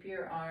keep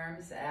your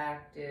arms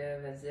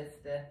active as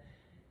if the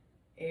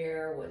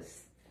air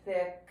was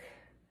thick.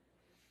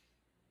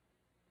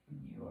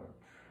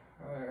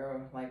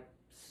 You're like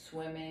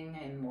swimming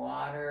in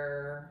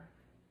water.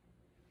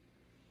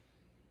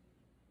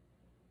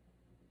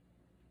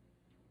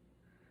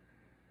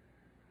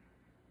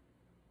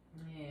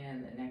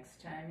 And the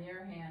next time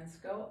your hands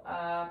go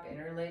up,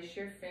 interlace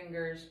your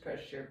fingers,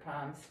 push your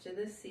palms to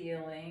the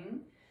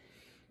ceiling.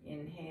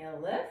 Inhale,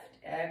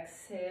 lift.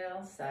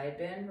 Exhale, side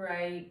bend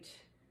right.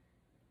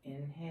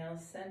 Inhale,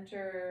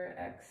 center.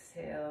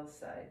 Exhale,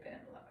 side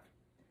bend left.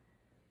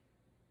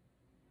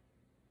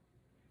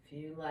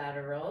 Few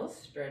laterals,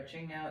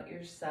 stretching out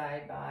your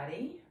side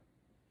body.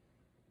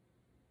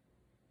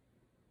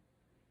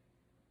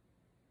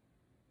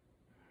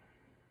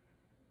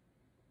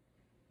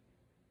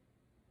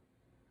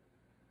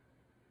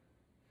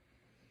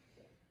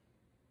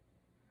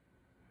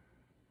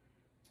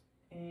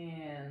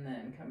 And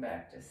then come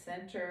back to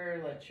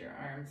center, let your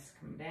arms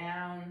come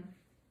down.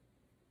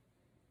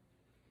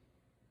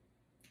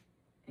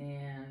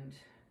 And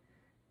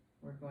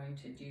we're going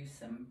to do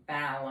some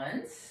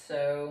balance.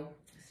 So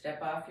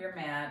step off your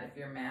mat if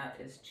your mat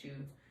is too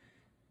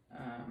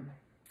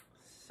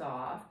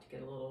soft,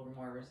 get a little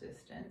more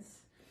resistance.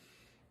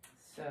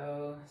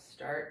 So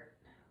start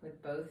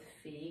with both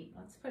feet.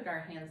 Let's put our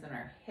hands on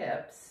our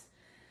hips.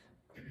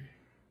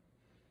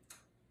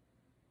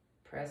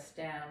 Press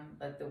down,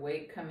 let the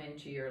weight come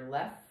into your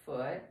left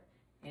foot.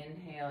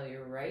 Inhale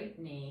your right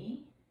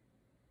knee.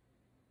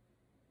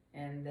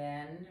 And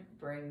then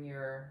bring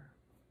your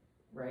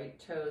right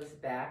toes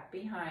back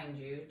behind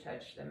you.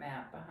 Touch the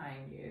mat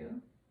behind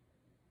you.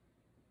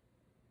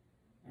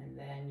 And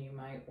then you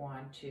might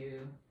want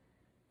to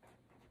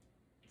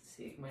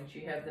see, once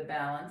you have the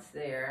balance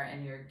there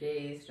and your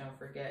gaze, don't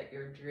forget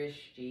your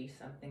drishti,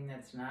 something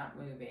that's not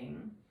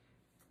moving.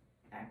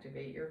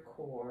 Activate your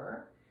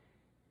core.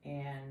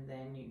 And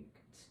then you can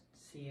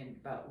see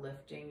about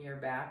lifting your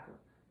back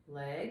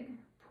leg,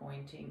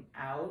 pointing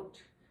out.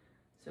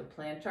 So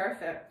plantar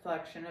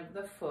flexion of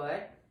the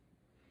foot.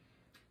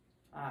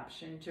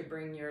 Option to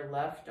bring your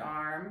left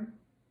arm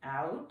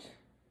out.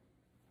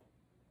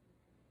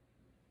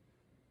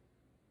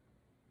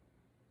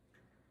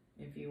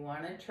 If you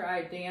want to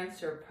try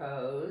dancer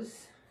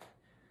pose,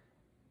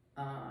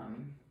 you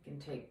can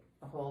take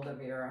a hold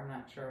of your, I'm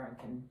not sure I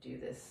can do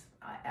this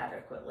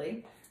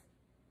adequately.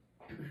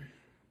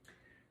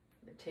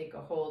 Take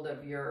a hold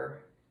of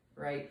your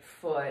right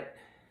foot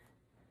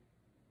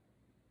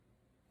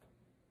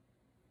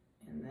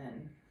and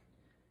then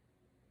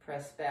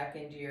press back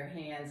into your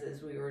hands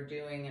as we were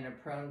doing in a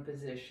prone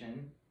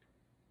position.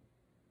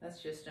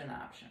 That's just an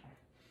option.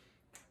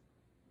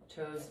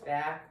 Toes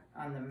back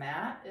on the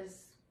mat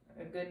is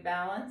a good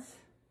balance.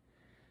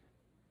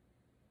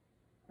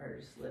 Or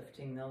just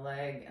lifting the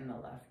leg and the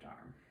left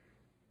arm.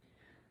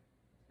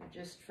 So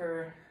just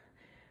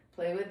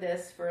play with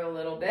this for a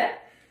little bit.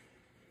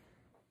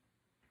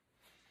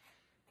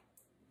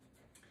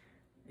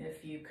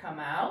 If you come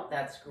out,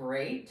 that's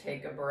great.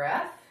 Take a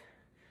breath.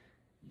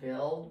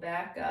 Build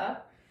back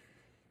up.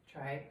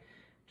 Try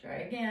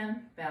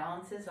again.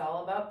 Balance is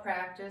all about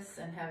practice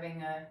and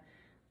having a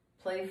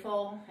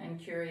playful and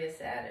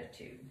curious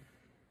attitude.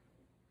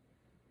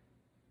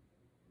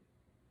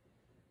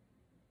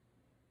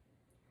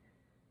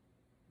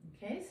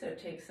 Okay, so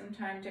take some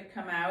time to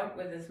come out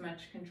with as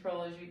much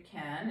control as you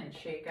can and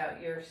shake out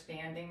your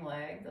standing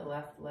leg, the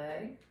left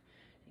leg.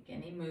 Take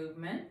any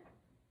movement.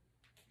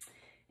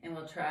 And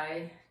we'll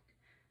try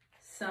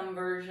some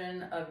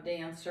version of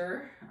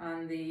dancer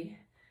on the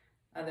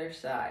other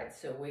side.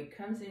 So weight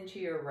comes into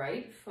your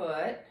right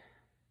foot.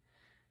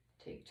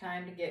 Take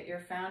time to get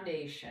your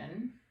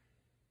foundation.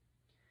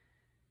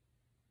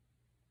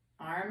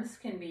 Arms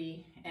can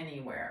be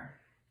anywhere.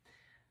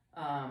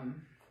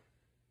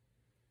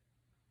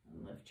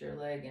 Lift your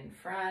leg in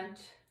front.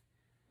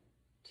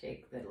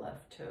 Take the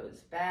left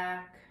toes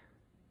back.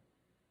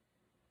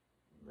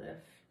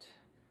 Lift.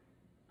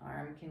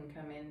 Arm can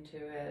come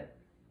into it.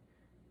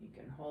 You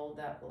can hold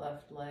that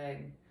left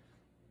leg.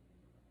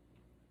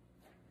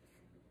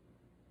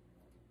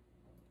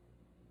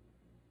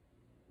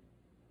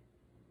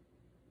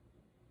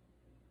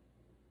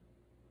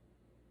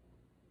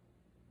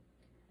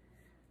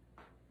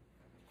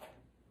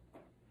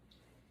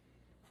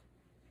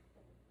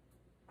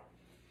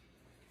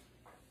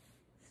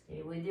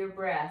 Stay with your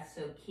breath,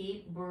 so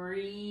keep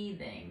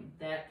breathing.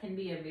 That can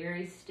be a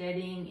very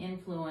steadying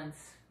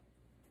influence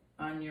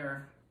on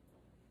your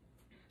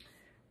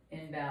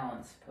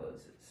imbalance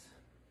poses,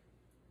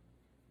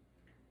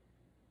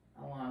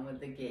 along with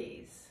the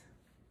gaze.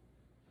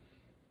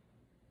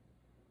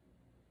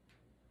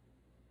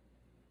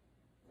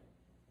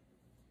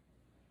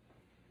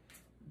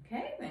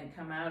 Okay, then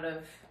come out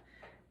of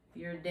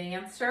your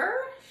dancer,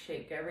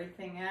 shake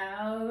everything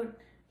out.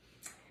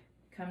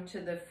 Come to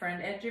the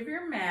front edge of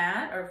your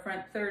mat, or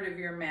front third of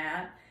your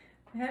mat.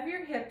 Have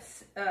your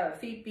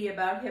feet be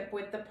about hip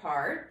width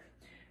apart.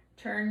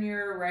 Turn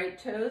your right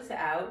toes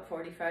out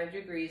 45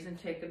 degrees and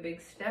take a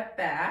big step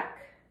back.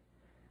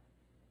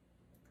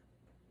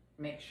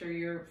 Make sure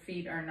your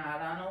feet are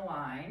not on a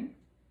line.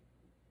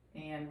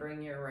 And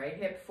bring your right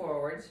hip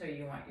forward, so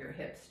you want your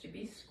hips to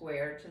be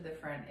square to the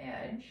front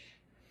edge.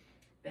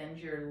 Bend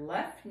your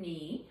left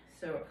knee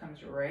so it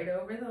comes right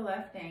over the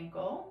left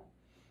ankle.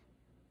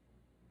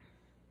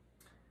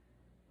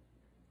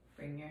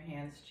 Bring your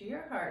hands to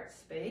your heart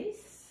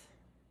space.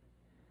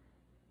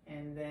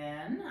 And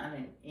then on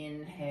an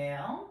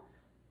inhale,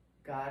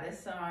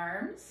 goddess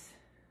arms.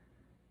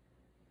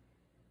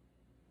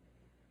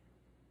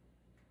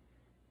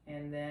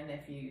 And then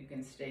if you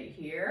can stay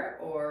here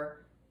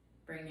or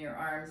bring your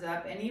arms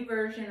up, any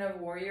version of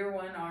warrior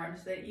one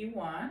arms that you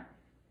want.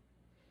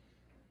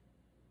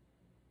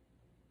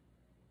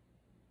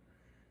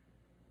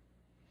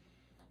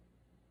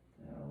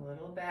 So a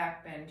little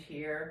back bend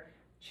here.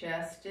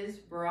 Chest is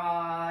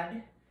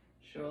broad,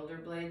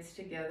 shoulder blades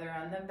together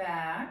on the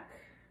back.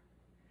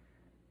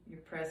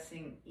 You're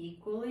pressing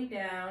equally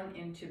down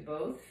into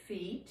both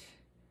feet.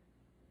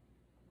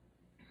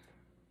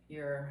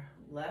 Your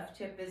left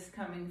hip is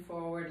coming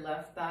forward,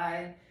 left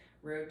thigh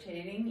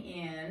rotating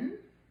in.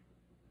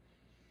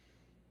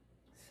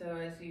 So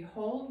as you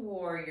hold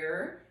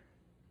warrior,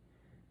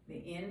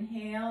 the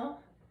inhale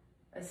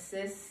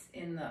assists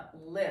in the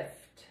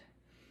lift,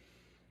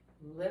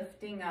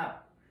 lifting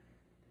up.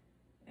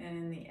 And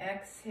in the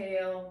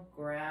exhale,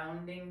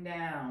 grounding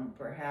down,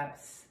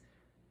 perhaps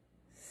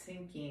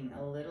sinking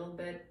a little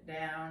bit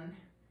down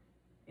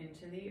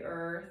into the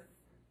earth.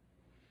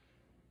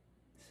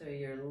 So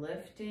you're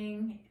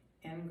lifting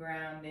and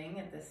grounding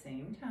at the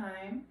same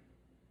time.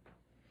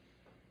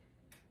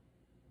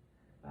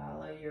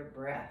 Follow your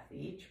breath,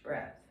 each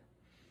breath.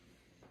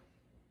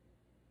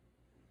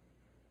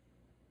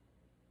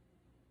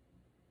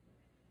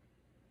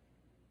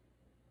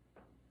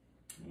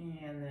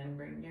 And then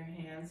bring your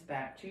hands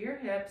back to your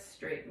hips,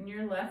 straighten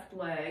your left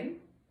leg.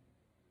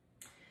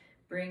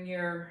 Bring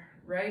your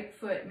right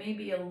foot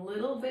maybe a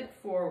little bit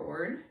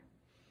forward.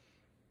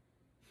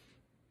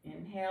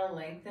 Inhale,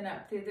 lengthen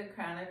up through the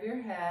crown of your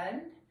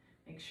head.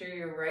 Make sure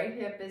your right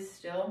hip is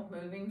still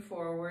moving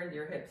forward,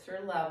 your hips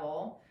are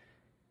level.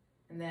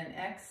 And then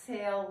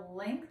exhale,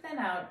 lengthen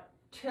out,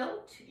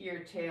 tilt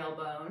your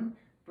tailbone,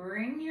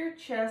 bring your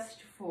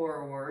chest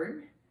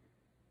forward,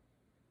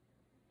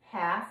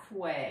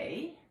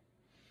 halfway,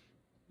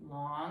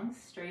 long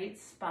straight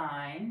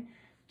spine.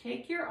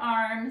 Take your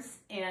arms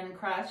and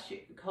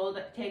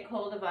take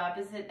hold of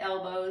opposite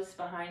elbows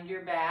behind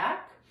your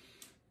back,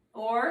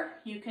 or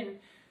you can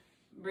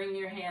bring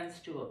your hands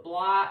to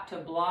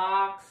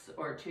blocks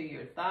or to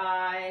your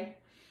thigh.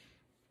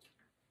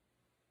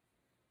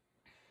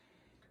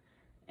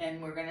 And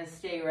we're going to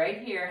stay right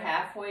here,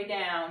 halfway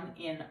down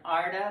in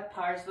Ardha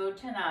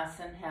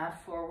Parsvottanasana,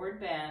 half forward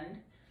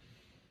bend.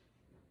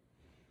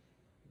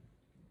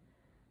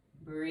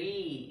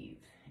 Breathe.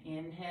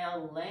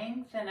 Inhale,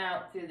 lengthen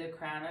out through the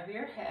crown of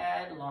your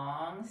head,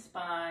 long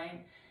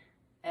spine.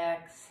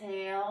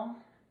 Exhale,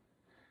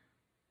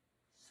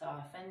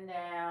 soften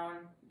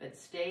down, but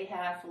stay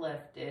half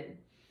lifted.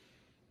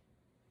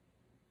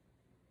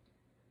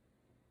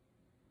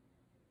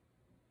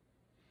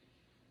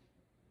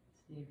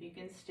 See if you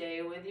can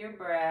stay with your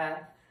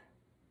breath.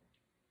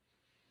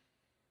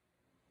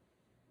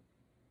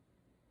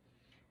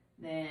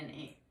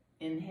 Then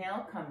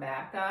inhale, come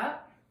back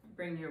up.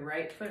 Bring your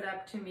right foot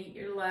up to meet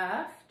your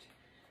left.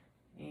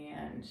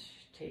 And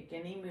take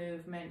any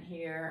movement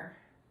here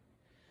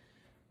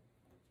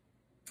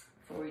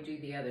before we do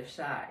the other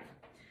side.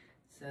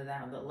 So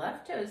now the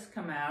left toes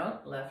come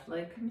out, left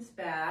leg comes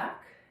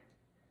back.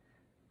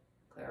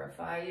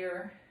 Clarify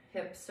your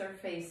hips are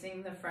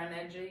facing the front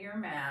edge of your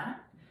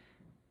mat.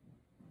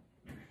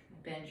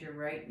 Bend your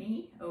right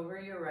knee over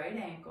your right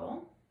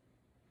ankle.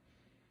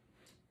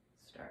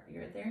 Start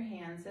your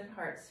hands at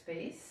heart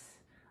space.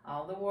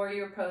 All the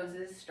warrior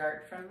poses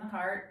start from the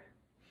heart.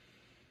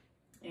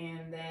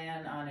 And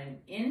then on an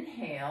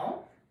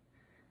inhale,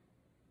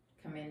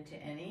 come into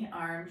any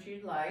arms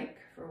you'd like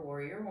for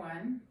warrior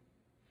one.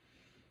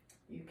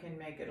 You can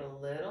make it a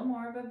little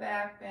more of a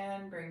back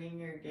bend, bringing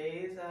your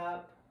gaze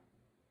up.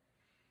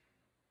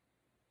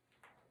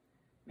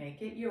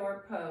 Make it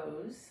your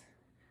pose.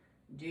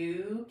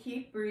 Do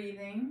keep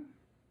breathing.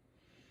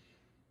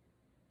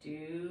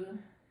 Do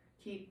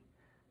keep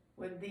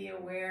with the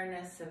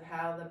awareness of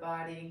how the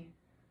body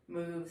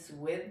moves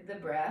with the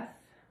breath.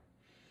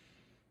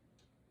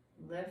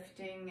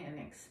 Lifting and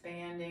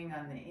expanding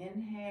on the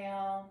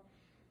inhale.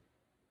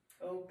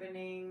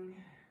 Opening.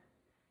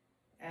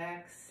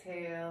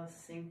 Exhale,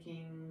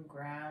 sinking,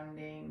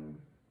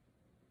 grounding.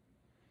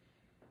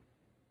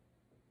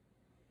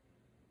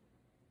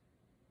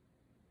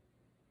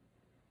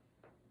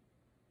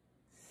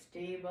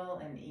 Stable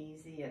and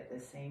easy at the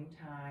same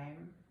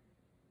time.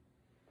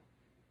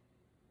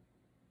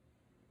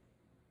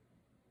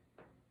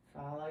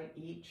 Follow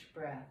each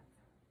breath.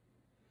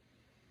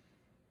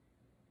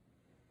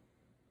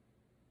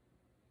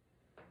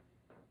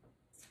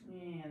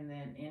 And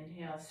then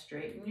inhale,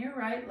 straighten your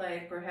right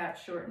leg,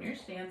 perhaps shorten your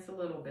stance a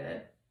little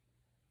bit.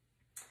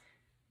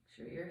 Make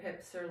sure your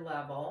hips are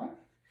level.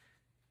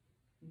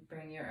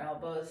 Bring your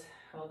elbows,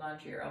 hold on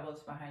to your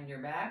elbows behind your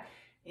back.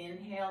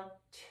 Inhale,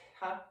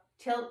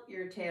 tilt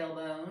your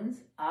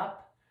tailbones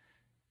up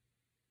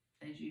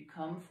as you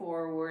come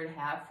forward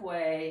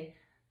halfway.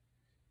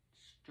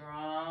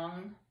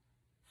 Strong,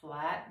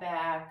 flat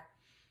back,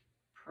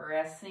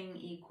 pressing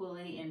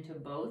equally into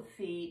both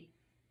feet.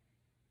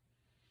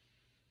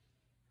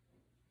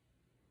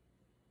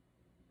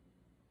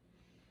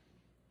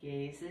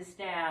 Gaze is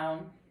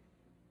down.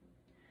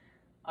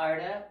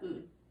 Ardha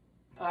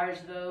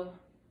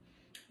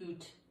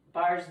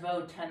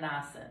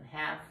Parsvottanasana,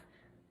 half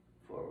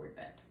forward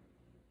bend.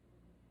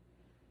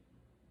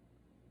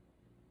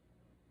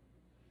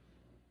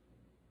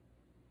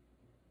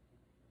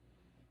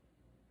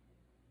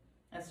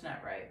 That's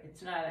not right.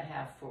 It's not a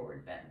half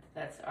forward bend.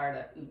 That's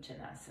Ardha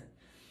Uttanasana.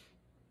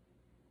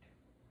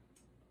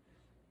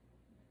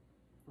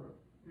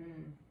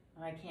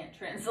 I can't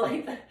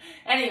translate that.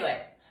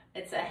 Anyway,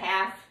 it's a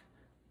half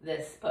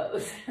this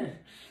pose.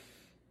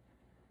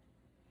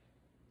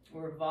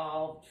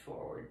 Revolved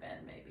forward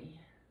bend, maybe.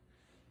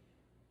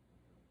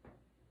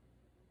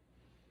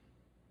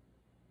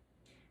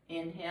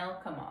 Inhale,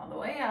 come all the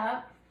way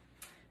up.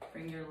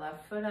 Bring your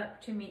left foot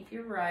up to meet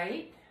your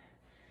right.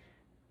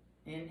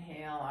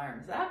 Inhale,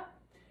 arms up.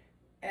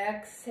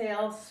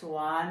 Exhale,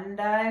 swan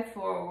dive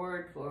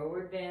forward,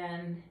 forward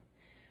bend.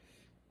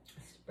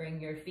 Bring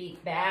your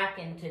feet back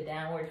into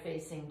downward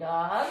facing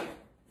dog.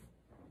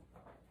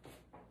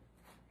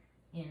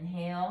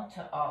 Inhale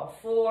to all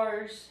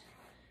fours.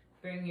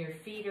 Bring your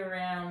feet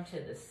around to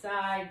the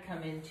side.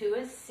 Come into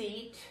a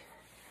seat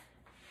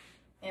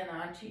and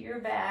onto your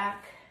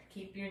back.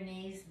 Keep your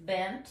knees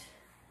bent.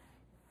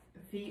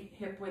 Feet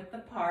hip width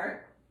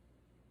apart.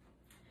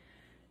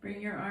 Bring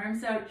your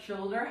arms out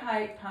shoulder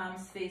height,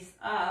 palms face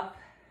up.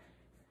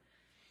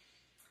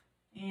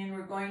 And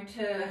we're going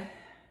to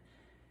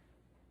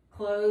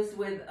close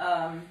with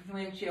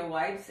windshield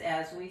wipes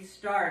as we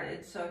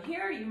started. So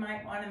here you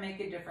might want to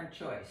make a different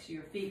choice.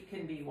 Your feet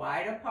can be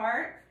wide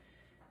apart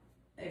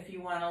if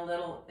you want a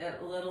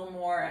little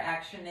more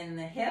action in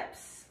the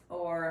hips,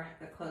 or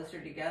the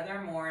closer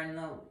together, more in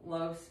the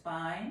low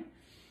spine.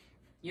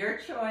 Your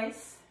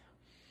choice.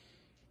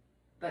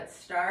 But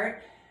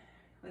start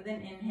with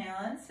an inhale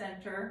and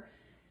center.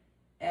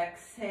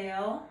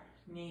 Exhale,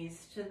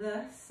 knees to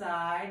the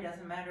side,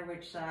 doesn't matter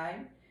which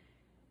side.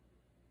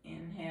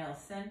 Inhale,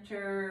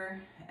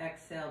 center.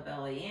 Exhale,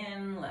 belly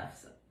in,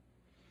 left side.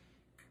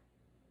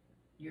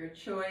 Your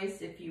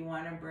choice if you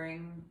want to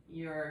bring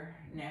your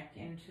neck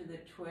into the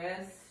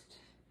twist.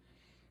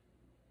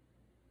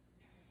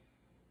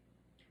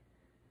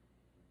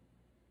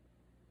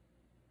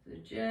 So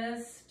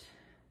just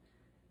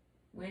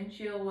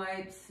windshield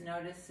wipes,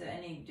 notice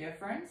any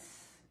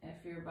difference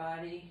if your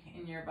body's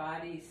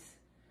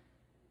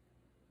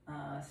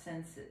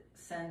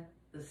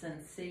the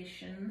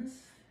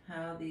sensations,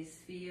 how these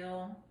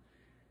feel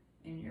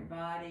in your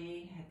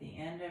body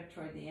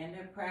toward the end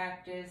of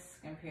practice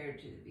compared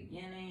to the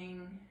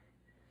beginning.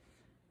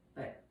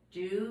 But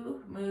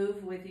do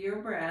move with your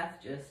breath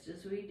just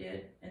as we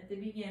did at the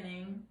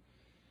beginning.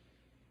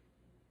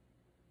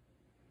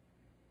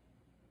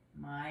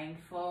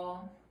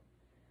 Mindful,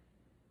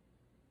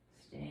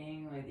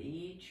 staying with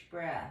each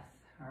breath.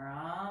 We're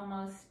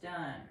almost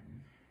done.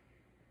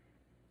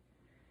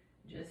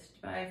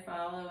 Just by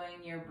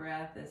following your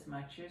breath, as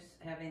much as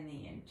having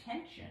the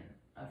intention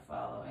of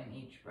following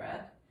each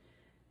breath,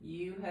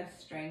 you have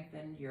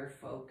strengthened your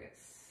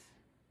focus.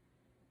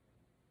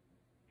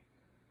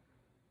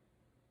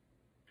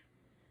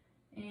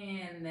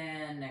 And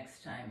then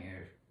next time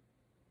your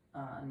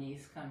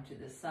knees come to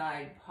the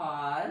side,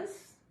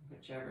 pause,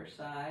 whichever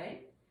side,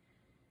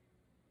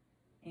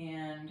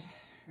 and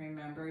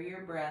remember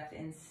your breath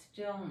in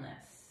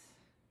stillness.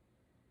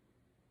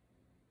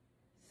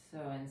 So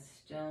in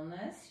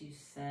stillness, you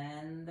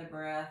send the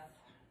breath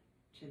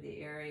to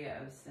the area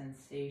of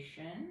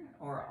sensation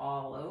or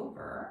all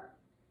over.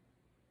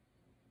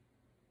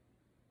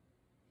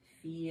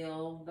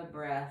 Feel the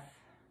breath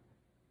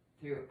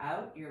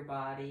throughout your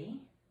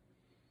body.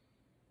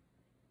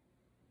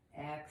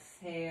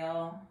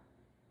 Exhale,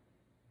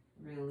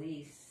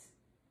 release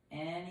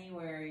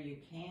anywhere you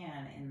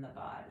can in the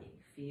body.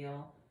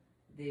 Feel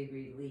the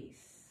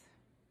release.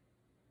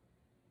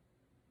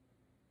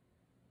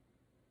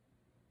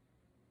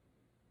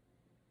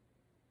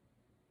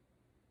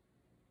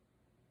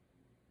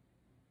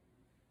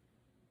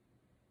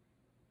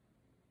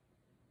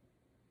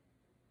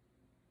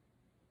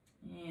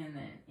 And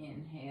then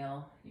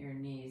inhale your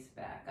knees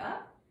back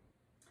up.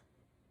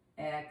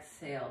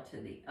 Exhale to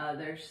the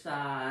other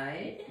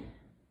side.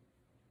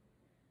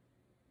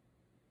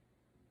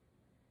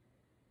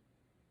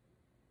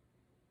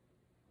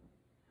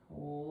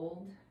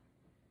 Hold.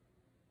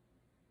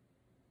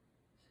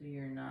 So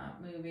you're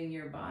not moving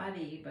your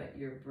body, but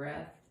your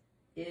breath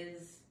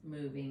is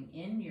moving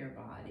in your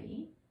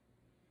body.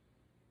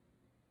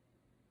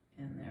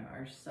 And there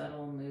are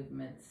subtle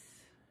movements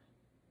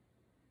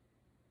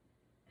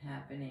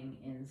happening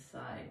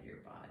inside your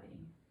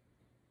body.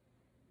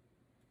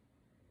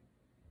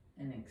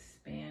 An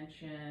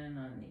expansion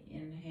on the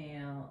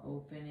inhale,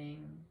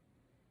 opening,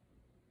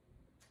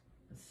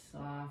 a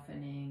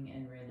softening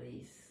and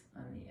release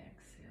on the exhale.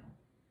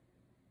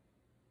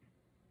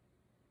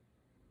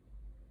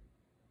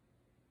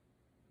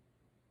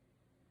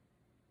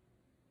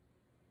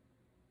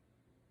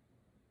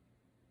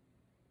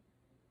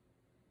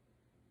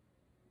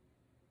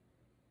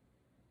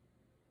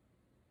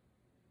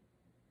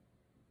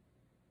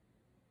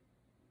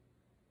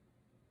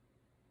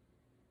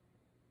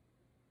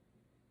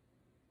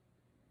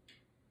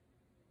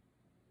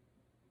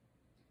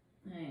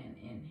 And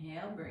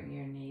inhale, bring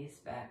your knees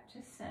back to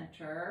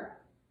center.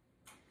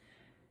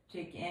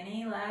 Take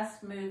any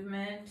last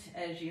movement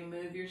as you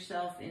move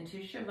yourself into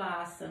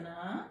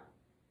Shavasana.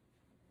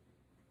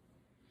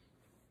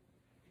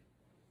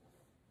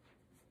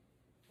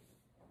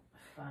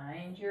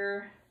 Find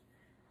your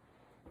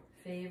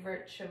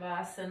favorite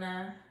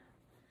Shavasana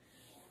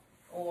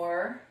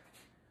or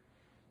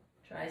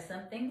try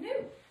something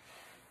new.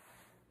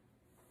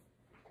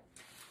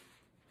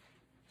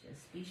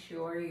 Just be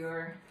sure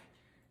you're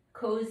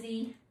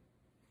cozy,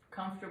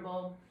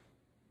 comfortable,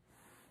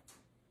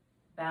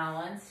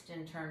 balanced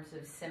in terms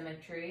of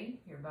symmetry.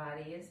 Your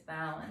body is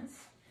balanced,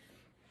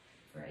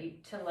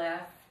 right to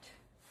left.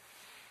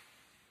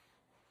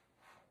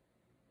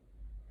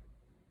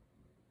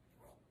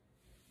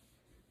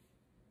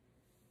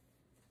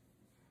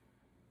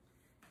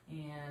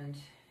 And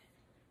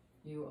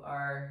you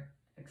are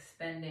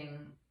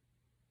expending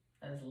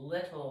as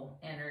little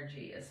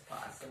energy as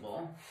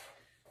possible.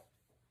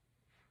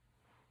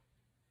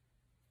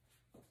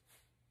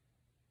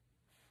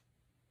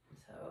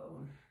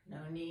 So no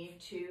need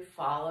to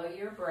follow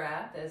your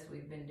breath as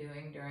we've been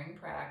doing during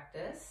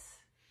practice.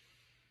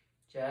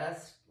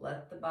 Just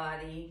let the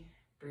body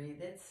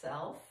breathe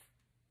itself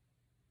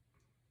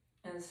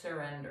and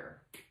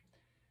surrender.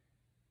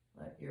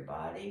 Let your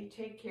body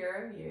take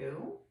care of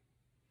you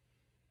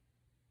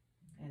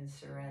and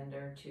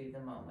surrender to the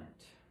moment.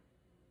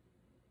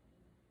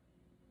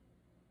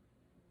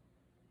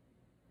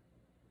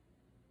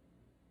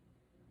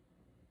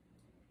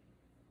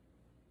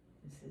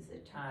 This is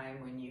a time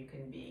when you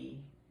can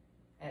be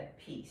at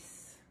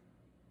peace.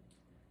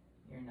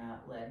 You're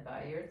not led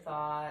by your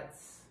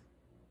thoughts,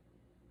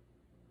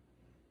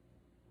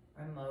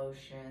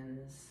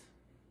 emotions.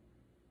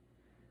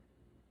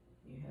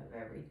 You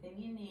have everything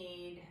you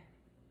need.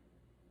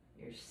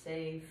 You're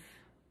safe.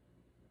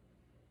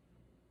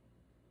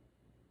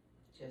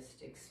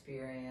 Just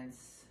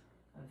experience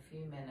a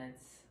few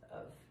minutes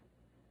of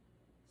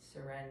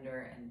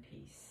surrender and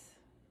peace.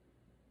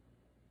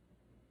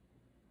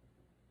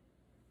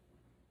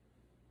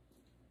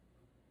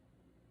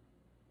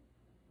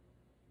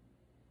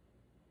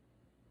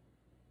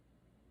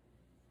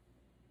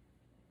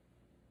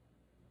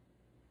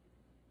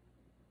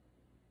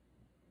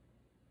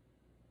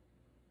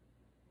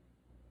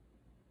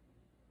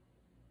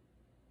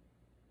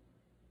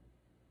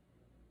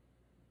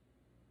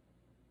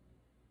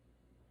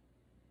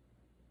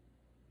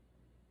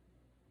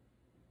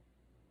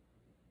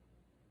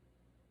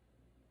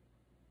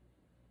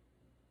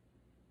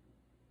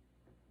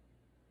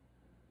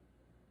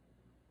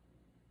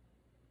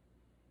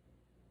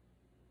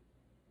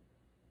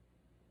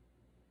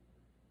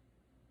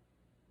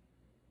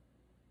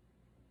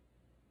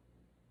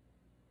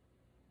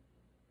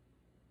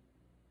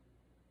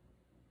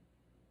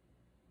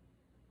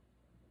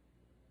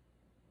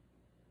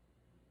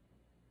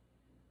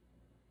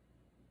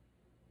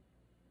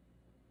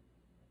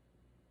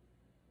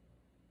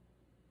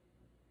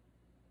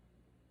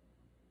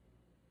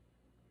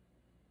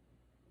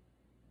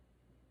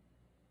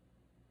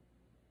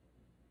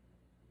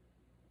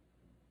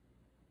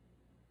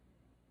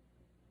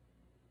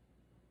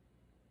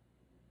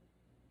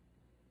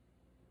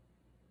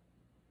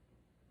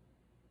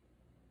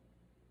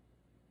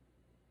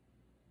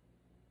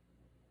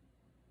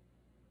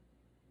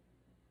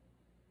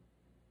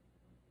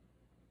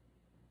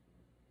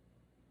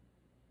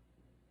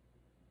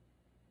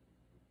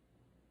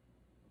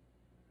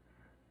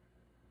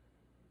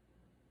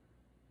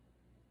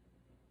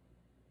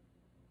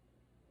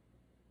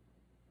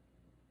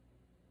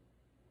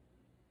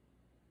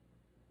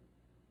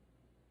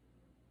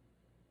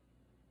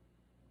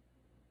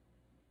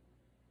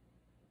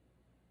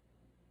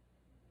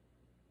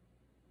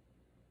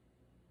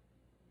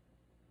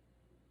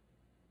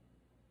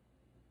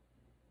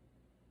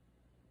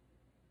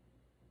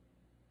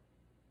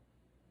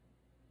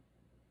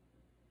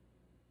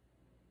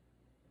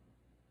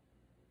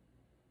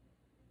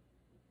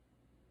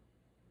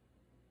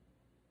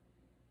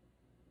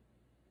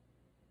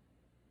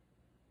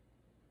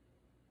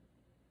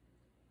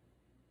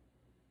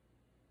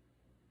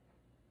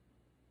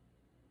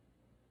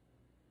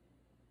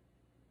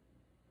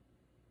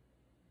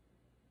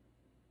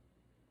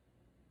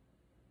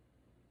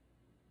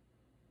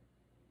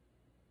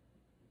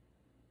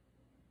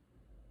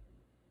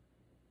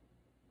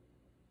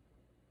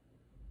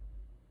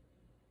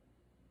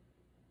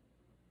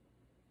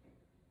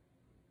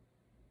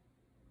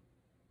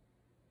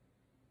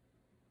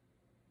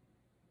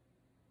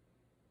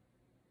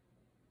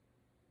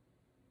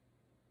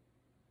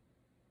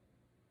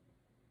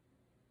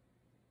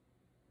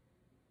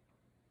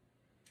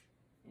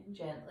 And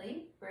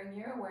gently bring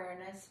your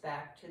awareness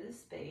back to the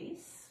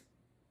space.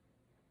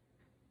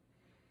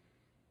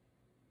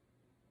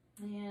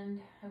 And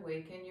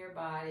awaken your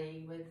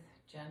body with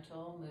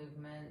gentle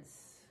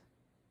movements.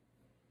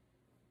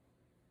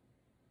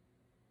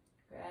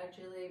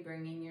 Gradually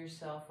bringing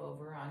yourself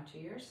over onto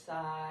your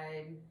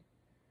side.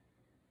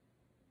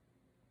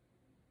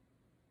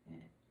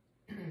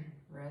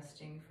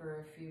 Resting for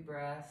a few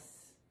breaths.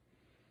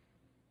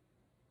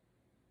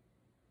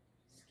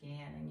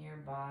 Scanning your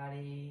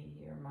body,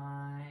 your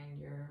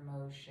mind, your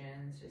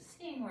emotions, just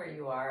seeing where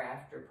you are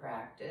after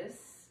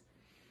practice.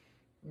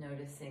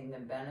 Noticing the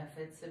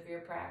benefits of your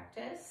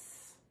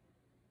practice.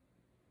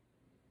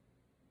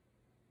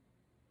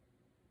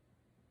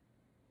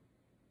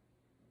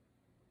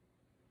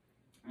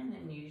 And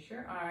then use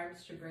your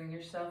arms to bring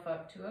yourself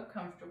up to a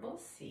comfortable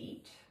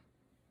seat.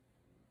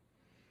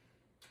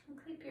 And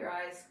keep your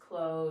eyes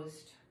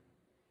closed.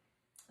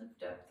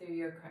 Lift up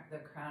through the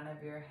crown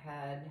of your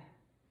head.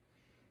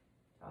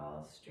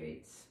 Tall,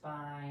 straight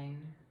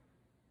spine.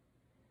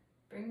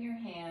 Bring your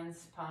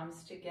hands,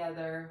 palms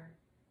together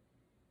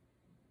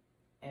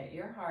at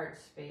your heart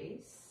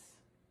space.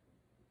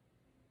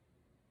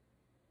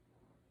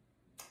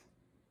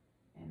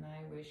 And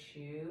I wish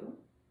you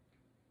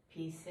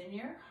peace in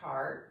your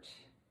heart.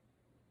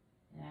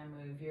 Now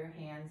move your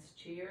hands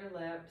to your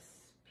lips.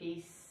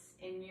 Peace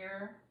in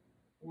your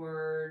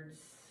words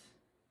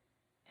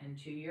and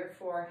to your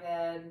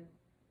forehead.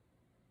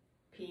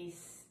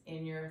 Peace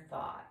in your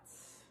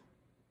thoughts.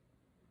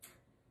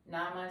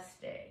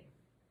 Namaste.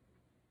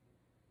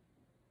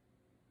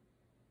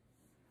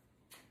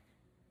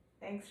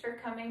 Thanks for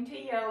coming to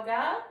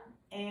yoga,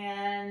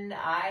 and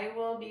I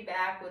will be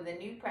back with a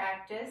new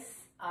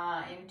practice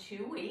in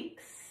 2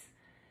 weeks.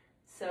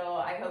 So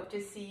I hope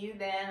to see you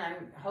then.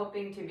 I'm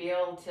hoping to be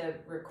able to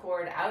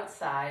record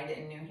outside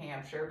in New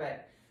Hampshire,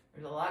 but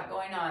there's a lot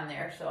going on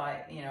there, so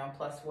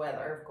plus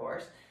weather, of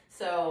course.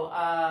 So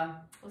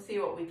we'll see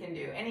what we can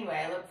do.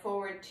 Anyway, I look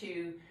forward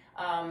to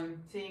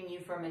seeing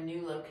you from a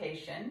new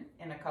location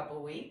in a couple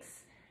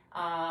weeks.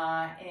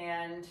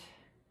 And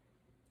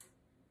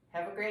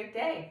have a great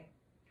day.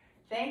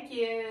 Thank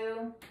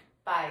you.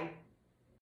 Bye.